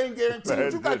checks, that ain't guaranteed.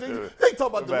 They talk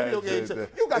about the video game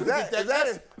checks. You got to get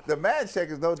that. The Madden check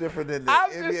is no different than the I'm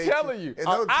NBA. just telling you.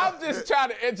 I'm just trying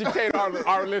to educate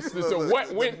our listeners on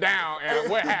what went down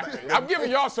and what happened. I'm giving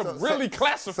y'all some really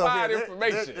classified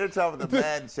information. They're talking about the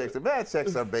Madden checks. The Madden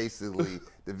checks are basically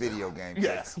the video game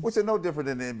checks, which are no different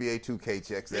than the NBA 2K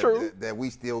checks that we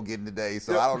still getting today.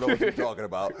 So I don't know what you're talking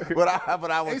about. But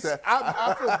I would say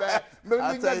I feel bad.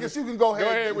 I guess you can go ahead.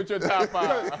 Go ahead with your top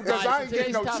five. Because I ain't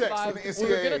getting no checks from the NCAA.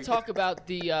 We're going to talk about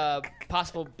the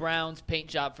possible Browns paint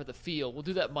job for the field. We'll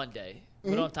do that Monday.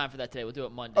 We don't have time for that today. We'll do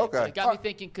it Monday. Okay. So it got me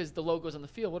thinking because the logos on the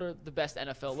field, what are the best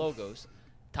NFL logos?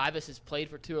 Tyvis has played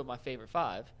for 2 of my favorite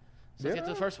 5. So let's get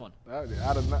to the first one.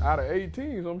 Out of 8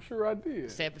 teams, I'm sure I did.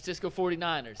 San Francisco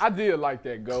 49ers. I did like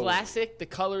that goal. Classic. The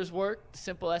colors work. The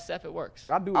simple SF, it works.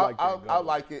 I do like that goal. I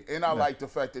like it, and I like the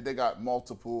fact that they got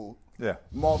multiple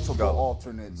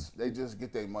alternates. They just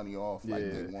get their money off like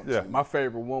they want to. My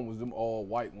favorite one was them all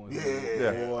white ones.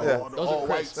 Those are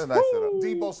crisp.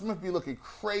 Debo Smith be looking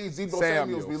crazy. Debo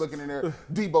Samuels be looking in there.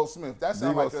 Debo Smith. That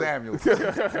sounds like Samuels.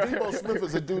 Debo Smith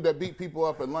is a dude that beat people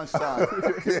up at lunchtime.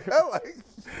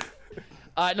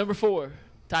 All right, number 4,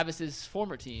 Tyvis's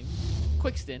former team,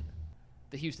 quick stint,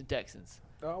 the Houston Texans.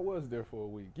 I was there for a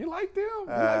week. You like them? You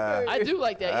like I that? do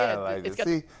like that. Yeah, like it's it. got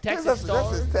See, Texas that's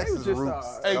stars. his Texas just,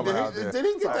 roots. Hey, coming out there. did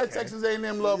he get that Texas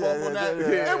A&M love off on that?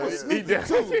 yeah, It was sneaky,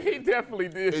 too. He definitely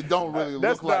did. It don't really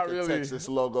That's look like not a really- Texas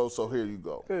logo, so here you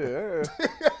go. Yeah.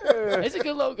 It's a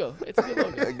good logo. It's a good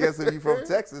logo. I guess if you're from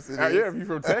Texas, it is. Yeah, if you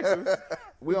from Texas.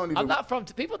 We don't even. I'm not from.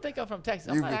 People think I'm from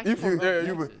Texas. I'm not actually You, from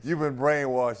Texas. you've been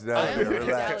brainwashed down I am there. wearing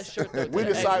a Dallas Relax. shirt though. we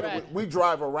today. decided we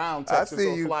drive around I Texas see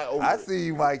or you. fly over. I see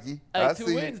you, Mikey. Hey, I 2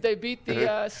 see wins. you. They beat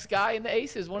the Sky and the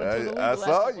Aces. 1 and 2 in the league. I the saw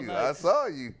last couple you. nights. I saw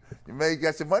you. You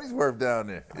got your money's worth down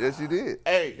there. Yes, you did.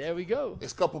 Hey, There we go.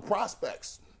 it's a couple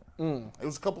prospects. It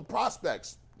was a couple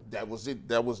prospects. That was it.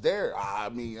 That was there. I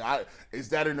mean, is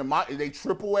that in the is they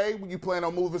AAA? When you plan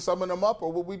on moving some of them up,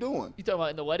 or what we doing? You talking about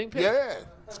in the wedding pick? Yeah,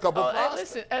 it's a couple Oh, hey,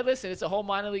 prospects. listen. It's a whole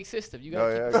minor league system. You got Oh,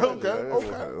 to yeah, keep it.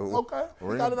 Okay.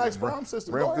 We got a nice farm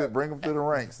system. Go ahead. Bring them to the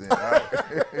ranks then. All right.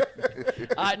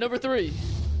 All right, number 3.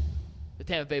 The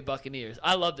Tampa Bay Buccaneers.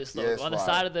 I love this logo. it's On the fine.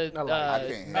 side of the I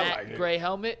can't matte like it. gray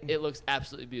helmet, it looks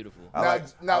absolutely beautiful.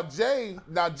 Now, Jay,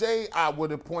 I would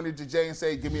have pointed to Jay and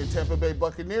say, give me a Tampa Bay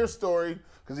Buccaneers story,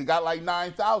 because he got like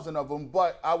 9,000 of them.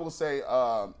 But I will say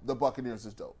the Buccaneers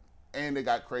is dope. And they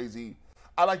got crazy.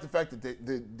 I like the fact that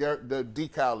the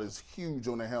decal is huge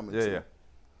on the helmet, too. Yeah.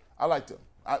 I like them.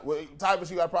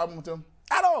 Tyvus, you got a problem with them?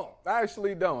 I don't. I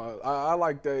actually don't. I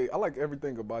like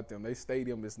everything about them. Their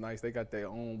stadium is nice. They got their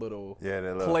own little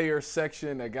player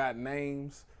section that got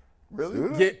names.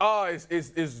 Really? Yeah. Oh,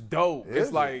 it's dope.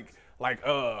 It's like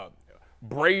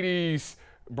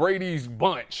Brady's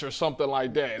bunch or something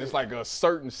like that. It's like a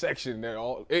certain section there.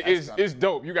 It's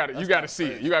dope. You got to see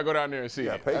it. You got to go down there and see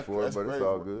You it. got to pay for it, but it's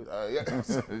all good. Yeah. You got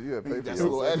to pay for That's a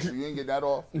little extra. You ain't get that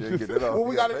off. You get that off. Well,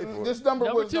 we You got gotta pay for this it. number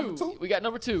Number was 2. number 2. We got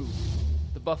number 2.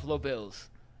 The Buffalo Bills.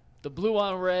 The blue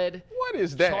on red. What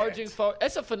is that? Charging forward.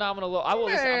 It's a phenomenal logo. I'm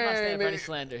not standing for any Man,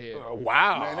 slander here.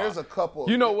 Wow. Man, there's a couple.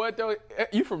 You know what though?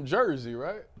 You from Jersey,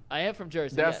 right? I am from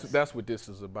Jersey. That's yes. that's what this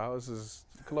is about. This is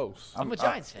close. I'm a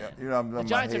Giants fan. You know, I'm The my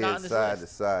Giants are not head on this side list.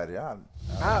 to side. Yeah,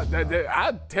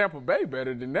 I Tampa Bay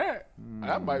better than that.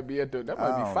 That might be that might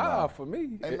I be don't 5 know. for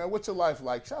me. Hey, man, what's your life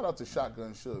like? Shout out to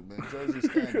Shotgun Suge, man. Jersey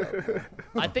stand up, man.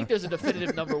 I think there's a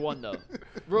definitive number 1 though.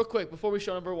 Real quick before we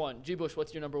show number 1, G. Bush,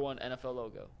 what's your number 1 NFL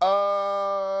logo?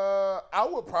 I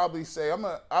would probably say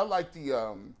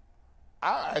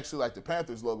I actually like the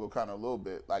Panthers logo kind of a little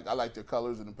bit. Like I like their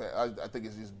colors and I think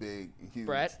it's just big and huge.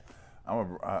 Brad?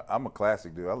 I'm a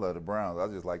classic dude. I love the Browns. I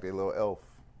just like their little elf.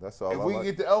 That's all. If I we like.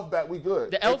 can get the elf back, we good.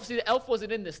 The elf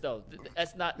wasn't in this though.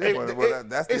 That's not. Well,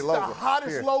 that's their it's logo. the hottest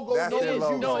Here, logo that's known their as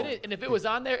logo. No, it is. And if it was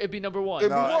on there, it'd be number 1.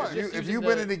 It'd be No, one. if you've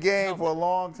been in the game for a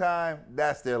long time,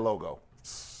 that's their logo.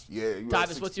 Yeah. You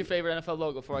Tyvis, what's your favorite NFL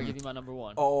logo before I give you my number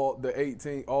 1? All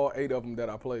 8 of them that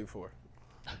I played for.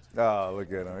 Oh,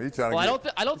 look at him. He's trying to Well,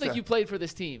 get. I don't think you played for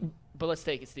this team, but let's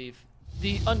take it, Steve.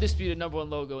 The undisputed number 1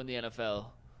 logo in the NFL,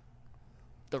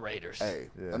 the Raiders. Hey,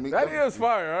 Yeah. I mean, That is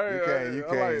fire. You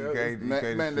can't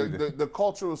man. dispute it. The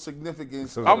cultural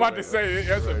significance. I'm about to say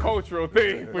that's a cultural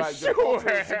thing for Like, the sure.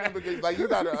 cultural significance, like you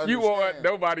gotta understand. You want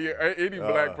nobody, any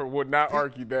black person would not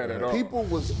argue that at all. People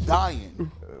was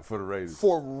dying For the Raiders.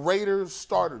 for Raiders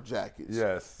starter jackets.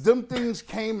 Yes. Them things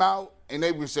came out and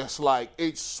they was just like,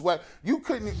 it sweat. You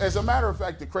couldn't, as a matter of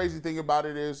fact, the crazy thing about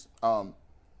it is,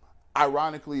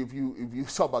 ironically, if you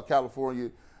talk about California,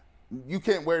 you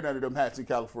can't wear none of them hats in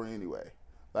California anyway.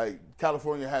 Like,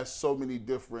 California has so many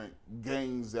different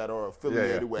gangs that are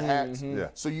affiliated with hats. Yeah.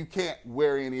 So you can't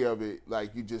wear any of it.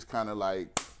 Like, you just kind of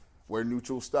like wear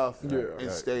neutral stuff and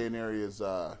stay in areas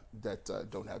that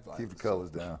don't have violence. Keep the colors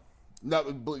down. No,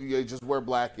 yeah, just wear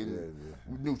black and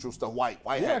neutral stuff. White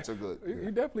hats are good.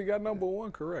 You definitely got number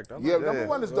 1 correct. I like Yeah, that. number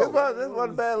 1 is This dope. wasn't a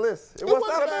bad list. It wasn't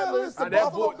a bad list. The That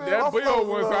Buffalo Bill Bills-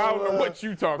 was, I don't know what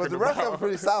you talking But the rest of them about. are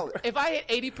pretty solid. If I hit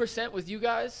 80% with you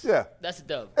guys, Yeah. that's a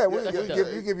dub. Hey, That's a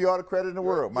dub. we give you all the credit in the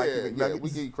world, Mikey Yeah, McNuggets. we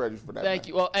give you credit for that. Thank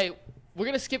you. Well, hey, we're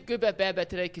going to skip good bet, bad bet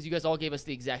today because you guys all gave us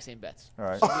the exact same bets. All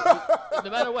right. No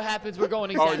matter what happens, we're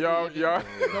going Oh, exactly. y'all.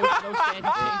 No standing changes.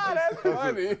 That's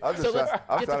funny. I'm just So let's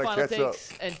I'm get to trying to final catch up.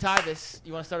 takes. And Tyvis,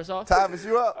 you want to start us off? Tyvis,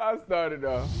 you up? I started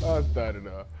off.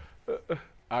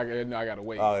 I gotta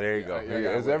wait. Oh, there you go.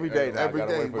 It's every day now. Every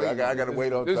day I gotta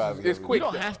wait on This is- Tyvis. it's every quick.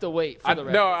 You don't have to wait for the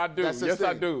record. No, I do. That's his Yes,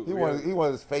 I thing. do. He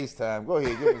wants his FaceTime. Go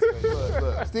ahead, give him his face.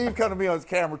 Look. Steve, come to me on his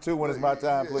camera too when it's my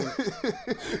time, please.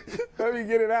 Let me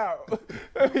get it out.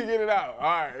 All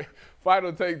right.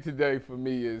 Final take today for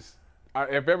me is,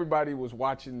 if everybody was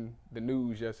watching the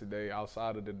news yesterday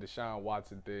outside of the Deshaun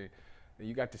Watson thing, and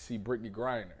you got to see Brittany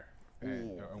Griner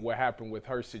and what happened with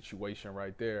her situation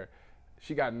right there.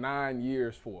 She got 9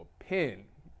 years for a pen,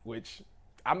 which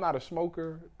I'm not a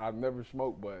smoker. I've never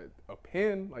smoked, but a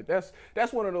pen, like that's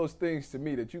one of those things to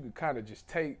me that you could kind of just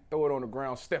throw it on the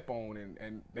ground, step on,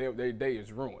 and their day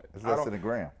is ruined. It's less than a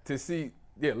gram.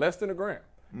 Less than a gram.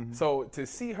 Mm-hmm. So to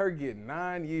see her get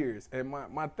 9 years, and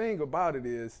my thing about it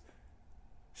is,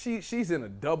 she's in a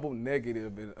double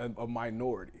negative, a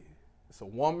minority. It's a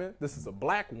woman. This is a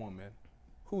black woman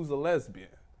who's a lesbian,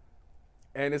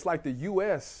 and it's like the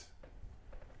U.S.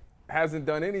 hasn't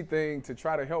done anything to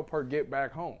try to help her get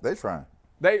back home. They're trying.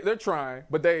 They're trying,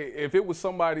 but if it was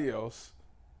somebody else,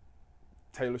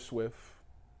 Taylor Swift,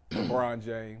 LeBron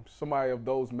James, somebody of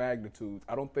those magnitudes,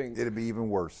 I don't think it'd be even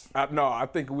worse. I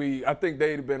think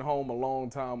they'd have been home a long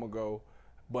time ago.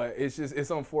 But it's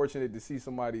unfortunate to see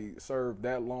somebody serve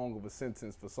that long of a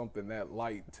sentence for something that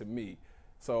light to me.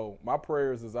 So my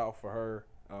prayers is out for her.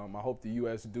 I hope the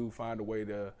U.S. do find a way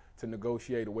to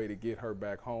negotiate a way to get her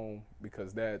back home,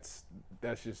 because that's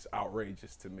just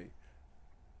outrageous to me.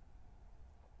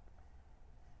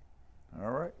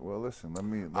 All right. Well, listen.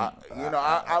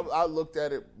 I looked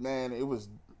at it, man.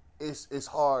 It's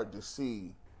hard to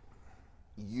see.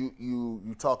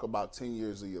 You talk about 10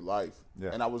 years of your life,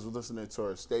 and I was listening to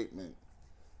her statement,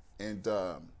 and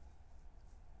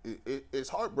it's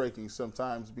heartbreaking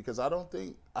sometimes, because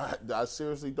I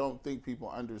seriously don't think people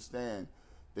understand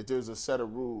that there's a set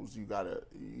of rules you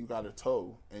gotta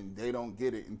toe, and they don't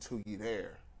get it until you're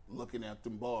there looking at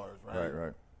them bars, right?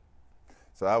 Right.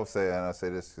 So I would say, and I say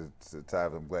this to Ty,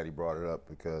 I'm glad he brought it up,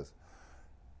 because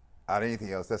out of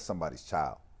anything else, that's somebody's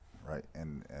child, right?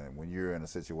 And when you're in a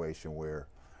situation where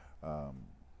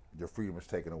your freedom is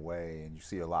taken away and you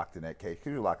see her locked in that cage,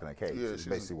 because you're locked in that cage. Yeah, it's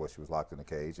basically what she was locked in the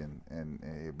cage.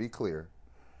 And be clear,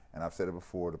 and I've said it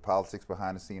before, the politics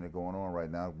behind the scene are going on right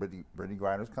now. Brittany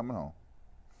Griner's coming home.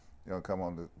 They're going to come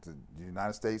home. The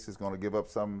United States is going to give up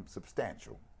something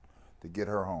substantial to get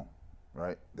her home,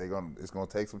 right? It's going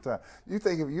to take some time. You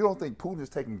don't think Putin is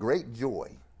taking great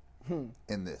joy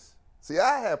in this? See,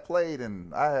 I have played,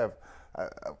 and I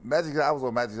was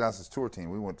on Magic Johnson's tour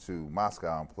team. We went to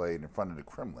Moscow and played in front of the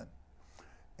Kremlin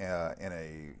in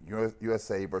a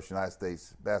USA versus United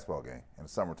States basketball game in a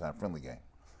summertime friendly game.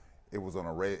 It was on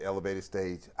an elevated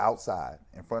stage outside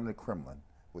in front of the Kremlin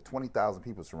with 20,000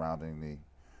 people surrounding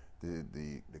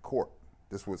the court.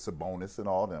 This was Sabonis and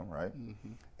all them, right?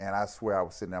 Mm-hmm. And I swear I'm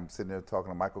sitting there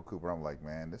talking to Michael Cooper. I'm like,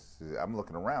 man, I'm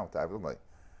looking around with that. I'm like,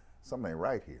 something ain't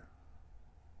right here.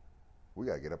 We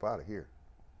got to get up out of here.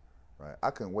 Right.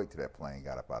 I couldn't wait till that plane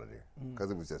got up out of there,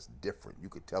 because it was just different. You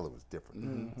could tell it was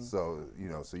different. Mm-hmm. So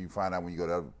you find out when you go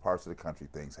to other parts of the country,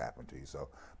 things happen to you. So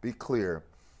be clear.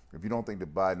 If you don't think the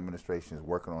Biden administration is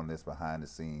working on this behind the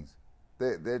scenes,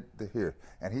 they're here.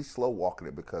 And he's slow walking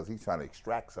it because he's trying to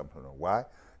extract something from them. Why?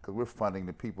 Because we're funding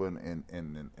the people in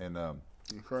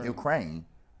Ukraine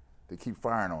to keep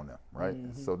firing on them, right?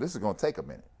 Mm-hmm. So this is going to take a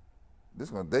minute.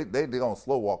 They're going to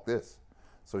slow walk this.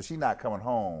 So she's not coming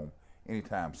home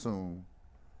anytime soon,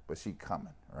 but she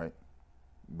coming, right?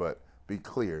 But be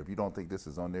clear, if you don't think this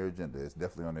is on their agenda, it's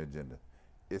definitely on their agenda.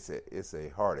 It's a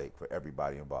heartache for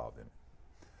everybody involved in it.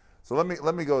 So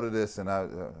let me go to this, and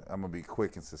I'm gonna be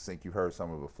quick and succinct. You've heard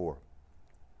some of it before.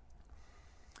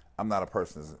 I'm not a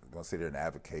person that's gonna sit there and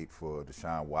advocate for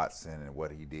Deshaun Watson and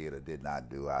what he did or did not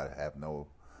do. I have no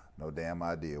damn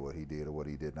idea what he did or what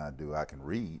he did not do. I can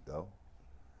read though.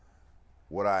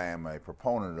 What I am a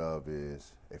proponent of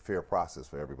is a fair process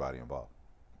for everybody involved,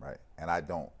 right? And I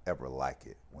don't ever like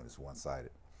it when it's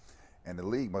one-sided. And the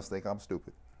league must think I'm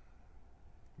stupid,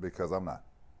 because I'm not.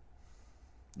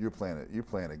 You're playing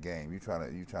a game. You're trying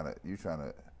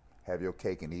to have your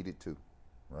cake and eat it too,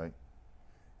 right?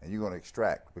 And you're going to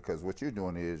extract, because what you're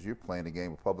doing is you're playing the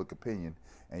game of public opinion,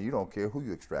 and you don't care who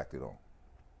you extract it on.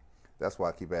 That's why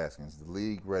I keep asking: is the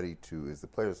league ready to? Is the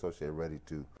Players Association ready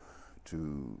to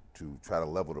try to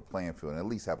level the playing field and at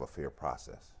least have a fair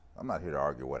process? I'm not here to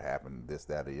argue what happened, this,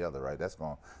 that, or the other, right? That's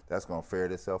going to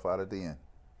ferret itself out at the end.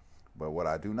 But what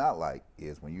I do not like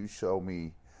is when you show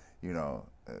me,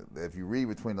 if you read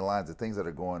between the lines, the things that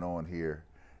are going on here,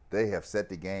 they have set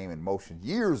the game in motion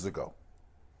years ago.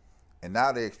 And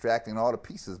now they're extracting all the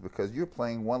pieces, because you're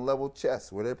playing one-level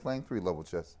chess where they're playing three-level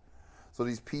chess. So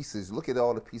these pieces, look at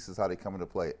all the pieces, how they come into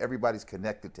play. Everybody's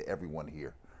connected to everyone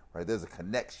here. Right, there's a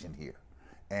connection here,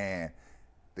 and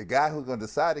the guy who's going to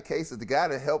decide the case is the guy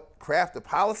that helped craft the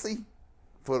policy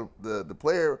for the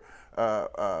player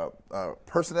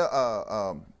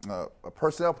personnel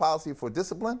policy for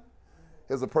discipline.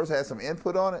 There's a person that has some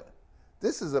input on it.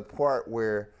 This is a part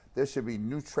where there should be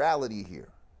neutrality here.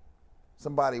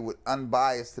 Somebody with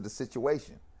unbiased to the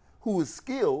situation, who is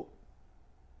skilled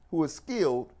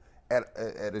at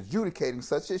adjudicating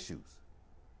such issues.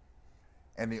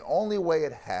 And the only way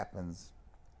it happens,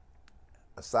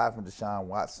 aside from Deshaun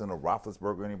Watson or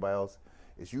Roethlisberger or anybody else,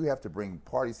 is you have to bring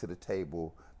parties to the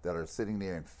table that are sitting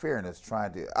there in fairness,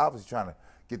 trying to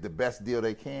get the best deal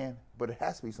they can, but it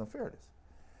has to be some fairness.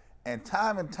 And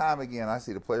time again, I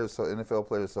see the NFL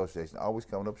Players Association always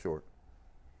coming up short.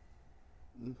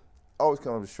 Always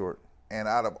coming up short. And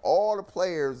out of all the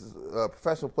players,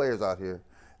 professional players out here,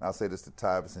 and I'll say this to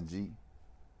Tyvus and G,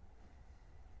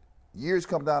 years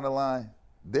come down the line,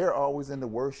 they're always in the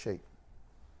worst shape.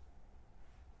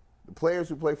 The players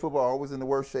who play football are always in the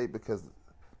worst shape because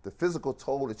the physical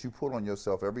toll that you put on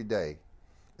yourself every day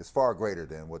is far greater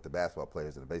than what the basketball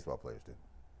players and the baseball players do.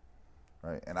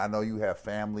 Right? And I know you have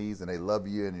families and they love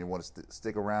you and you want to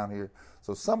stick around here.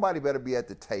 So somebody better be at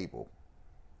the table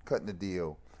cutting the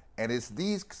deal. And it's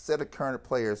these set of current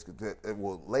players that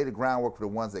will lay the groundwork for the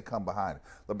ones that come behind it.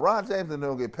 LeBron James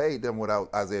don't get paid them without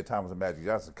Isaiah Thomas and Magic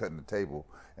Johnson cutting the table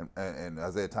and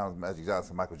Isaiah Thomas, Magic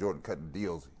Johnson, Michael Jordan cutting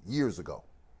deals years ago.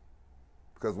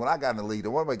 Because when I got in the league,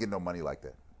 nobody getting no money like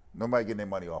that. Nobody getting their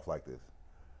money off like this.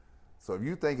 So if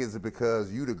you think it's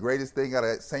because you the greatest thing out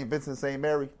of St. Vincent, St.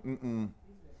 Mary,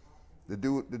 The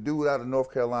dude out of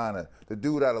North Carolina, the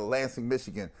dude out of Lansing,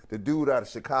 Michigan, the dude out of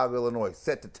Chicago, Illinois,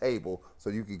 set the table so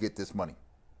you can get this money,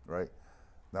 right?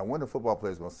 Now, when the football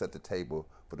players going to set the table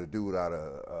for the dude out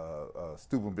of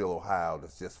Steubenville, Ohio,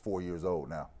 that's just 4 years old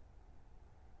now?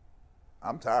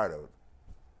 I'm tired of it.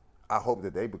 I hope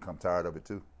that they become tired of it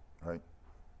too, right?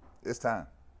 It's time.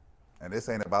 And this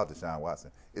ain't about Deshaun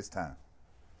Watson. It's time.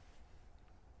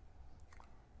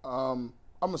 I'm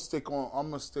gonna stick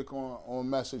on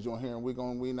message on here, and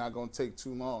we're not gonna take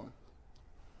too long.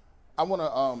 I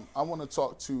wanna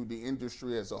talk to the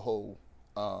industry as a whole,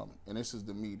 and this is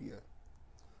the media.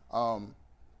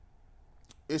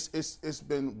 It's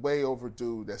been way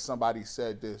overdue that somebody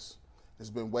said this. It's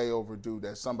been way overdue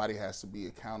that somebody has to be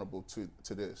accountable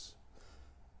to this.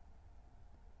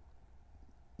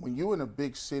 When you're in a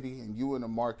big city and you in a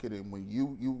market, and when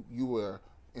you are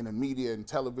in the media and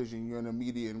television, you're in the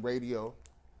media and radio,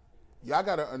 y'all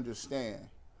got to understand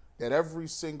that every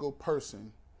single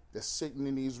person that's sitting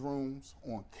in these rooms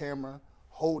on camera,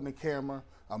 holding a camera,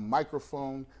 a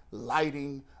microphone,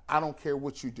 lighting, I don't care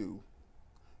what you do,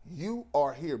 you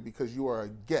are here because you are a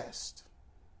guest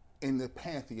in the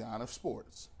pantheon of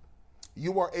sports.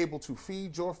 You are able to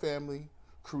feed your family,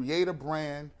 create a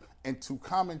brand, and to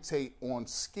commentate on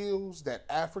skills that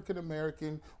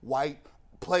African-American, white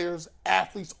players,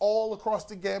 athletes all across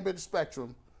the gambit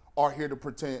spectrum are here to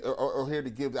pretend or here to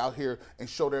give out here and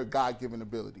show their God-given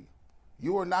ability.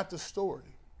 You are not the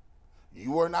story.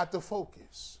 You are not the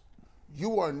focus.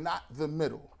 You are not the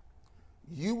middle.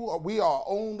 We are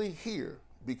only here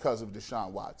because of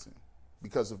Deshaun Watson,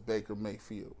 because of Baker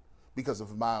Mayfield, because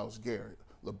of Myles Garrett,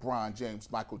 LeBron James,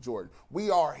 Michael Jordan.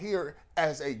 We are here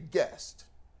as a guest.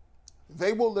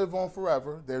 They will live on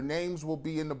forever. Their names will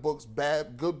be in the books,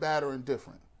 bad, good, bad, or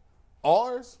indifferent.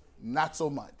 Ours, not so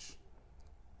much.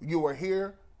 You are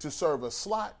here to serve a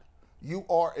slot. You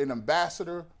are an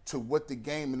ambassador to what the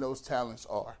game and those talents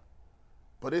are.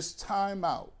 But it's time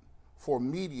out for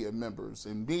media members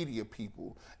and media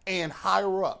people and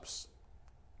higher-ups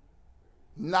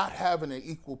not having an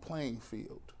equal playing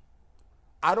field.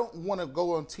 I don't want to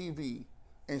go on TV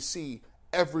and see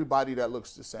everybody that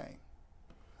looks the same.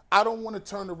 I don't want to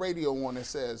turn the radio on that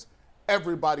says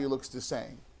everybody looks the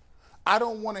same. I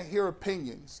don't want to hear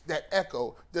opinions that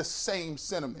echo the same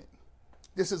sentiment.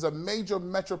 This is a major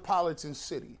metropolitan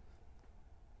city.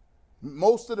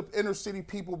 Most of the inner city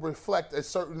people reflect a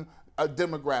certain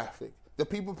demographic. The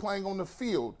people playing on the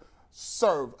field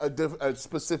serve a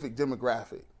specific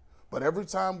demographic. But every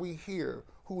time we hear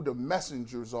who the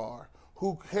messengers are,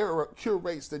 who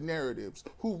curates the narratives,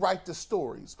 who write the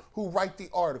stories, who write the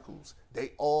articles,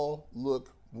 they all look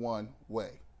one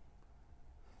way.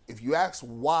 If you ask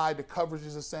why the coverage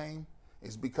is the same,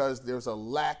 it's because there's a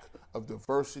lack of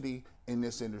diversity in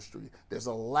this industry. There's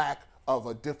a lack of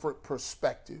a different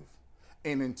perspective.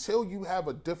 And until you have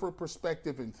a different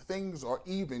perspective and things are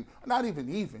not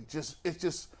even, it's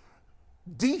just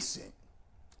decent,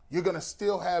 you're going to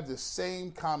still have the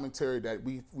same commentary that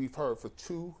we've heard for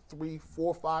 2, 3,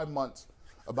 4, 5 months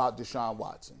about Deshaun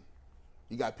Watson.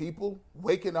 You got people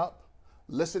waking up,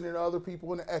 listening to other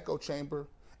people in the echo chamber,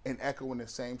 and echoing the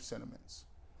same sentiments.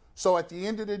 So at the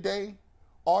end of the day,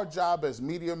 our job as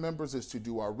media members is to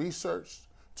do our research,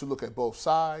 to look at both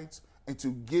sides, and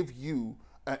to give you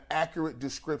an accurate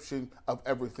description of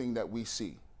everything that we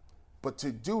see. But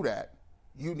to do that,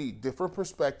 you need different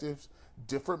perspectives,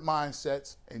 different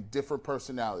mindsets, and different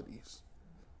personalities.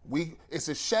 It's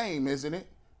a shame, isn't it,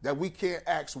 that we can't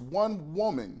ask one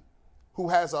woman who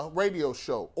has a radio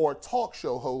show or a talk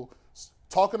show host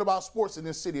talking about sports in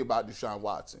this city about Deshaun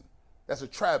Watson. That's a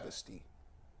travesty.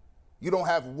 You don't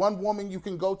have one woman you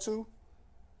can go to.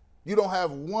 You don't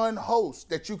have one host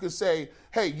that you can say,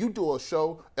 hey, you do a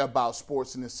show about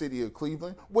sports in the city of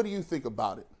Cleveland. What do you think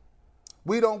about it?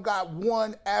 We don't got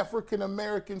one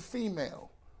African-American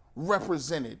female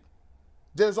represented.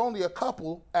 There's only a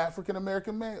couple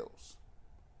African-American males,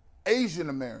 Asian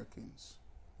Americans,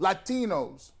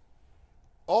 Latinos.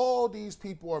 All these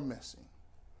people are missing.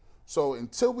 So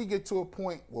until we get to a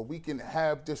point where we can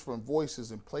have different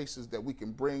voices and places that we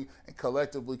can bring and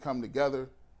collectively come together,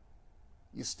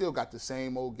 you still got the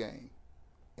same old game.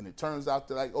 And it turns out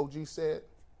that, like OG said,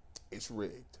 it's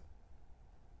rigged.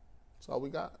 That's all we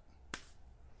got.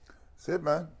 That's it,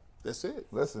 man. That's it.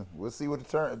 Listen, we'll see what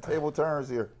the table turns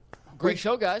here. Great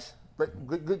show, guys.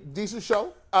 Good, decent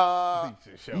show.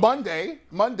 Monday,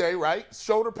 right?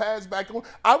 Shoulder pads back on.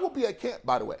 I will be at camp,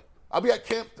 by the way. I'll be at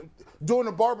camp doing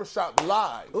the barbershop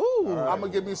live. Ooh. I'm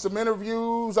going to give you some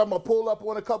interviews. I'm going to pull up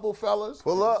on a couple fellas.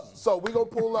 Pull up. So we're going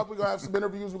to pull up. We're going to have some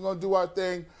interviews. We're going to do our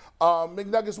thing.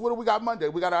 McNuggets, what do we got Monday?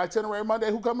 We got our itinerary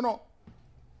Monday. Who coming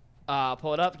on?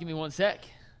 Pull it up. Give me 1 sec.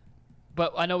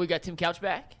 But I know we got Tim Couch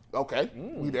back. Okay.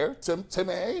 We there. Tim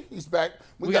A, he's back.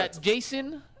 We got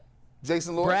Jason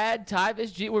Lloyd. Brad,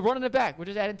 Tyvis, we're running it back. We're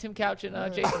just adding Tim Couch and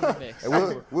Jason in the mix.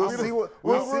 We'll see what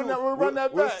We'll run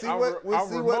that back. That's all right.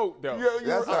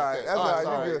 That's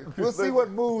all right. We'll see what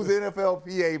moves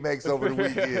NFLPA makes over the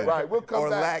weekend. Right. We'll come or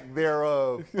back. lack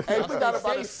thereof. Hey, we got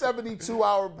about a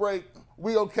 72-hour break.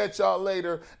 We gonna catch y'all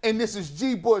later. And this is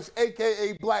G. Bush,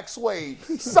 a.k.a. Black Suede,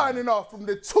 signing off from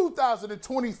the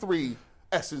 2023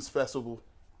 Essence Festival.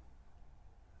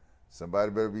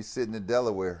 Somebody better be sitting in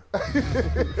Delaware.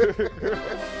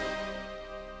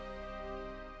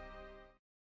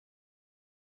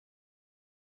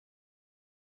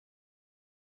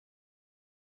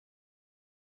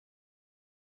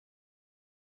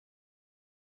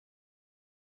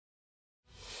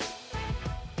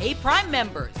 Hey, Prime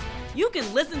members, you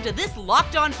can listen to this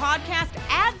Locked On podcast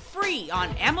ad-free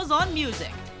on Amazon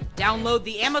Music. Download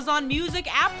the Amazon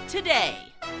Music app today.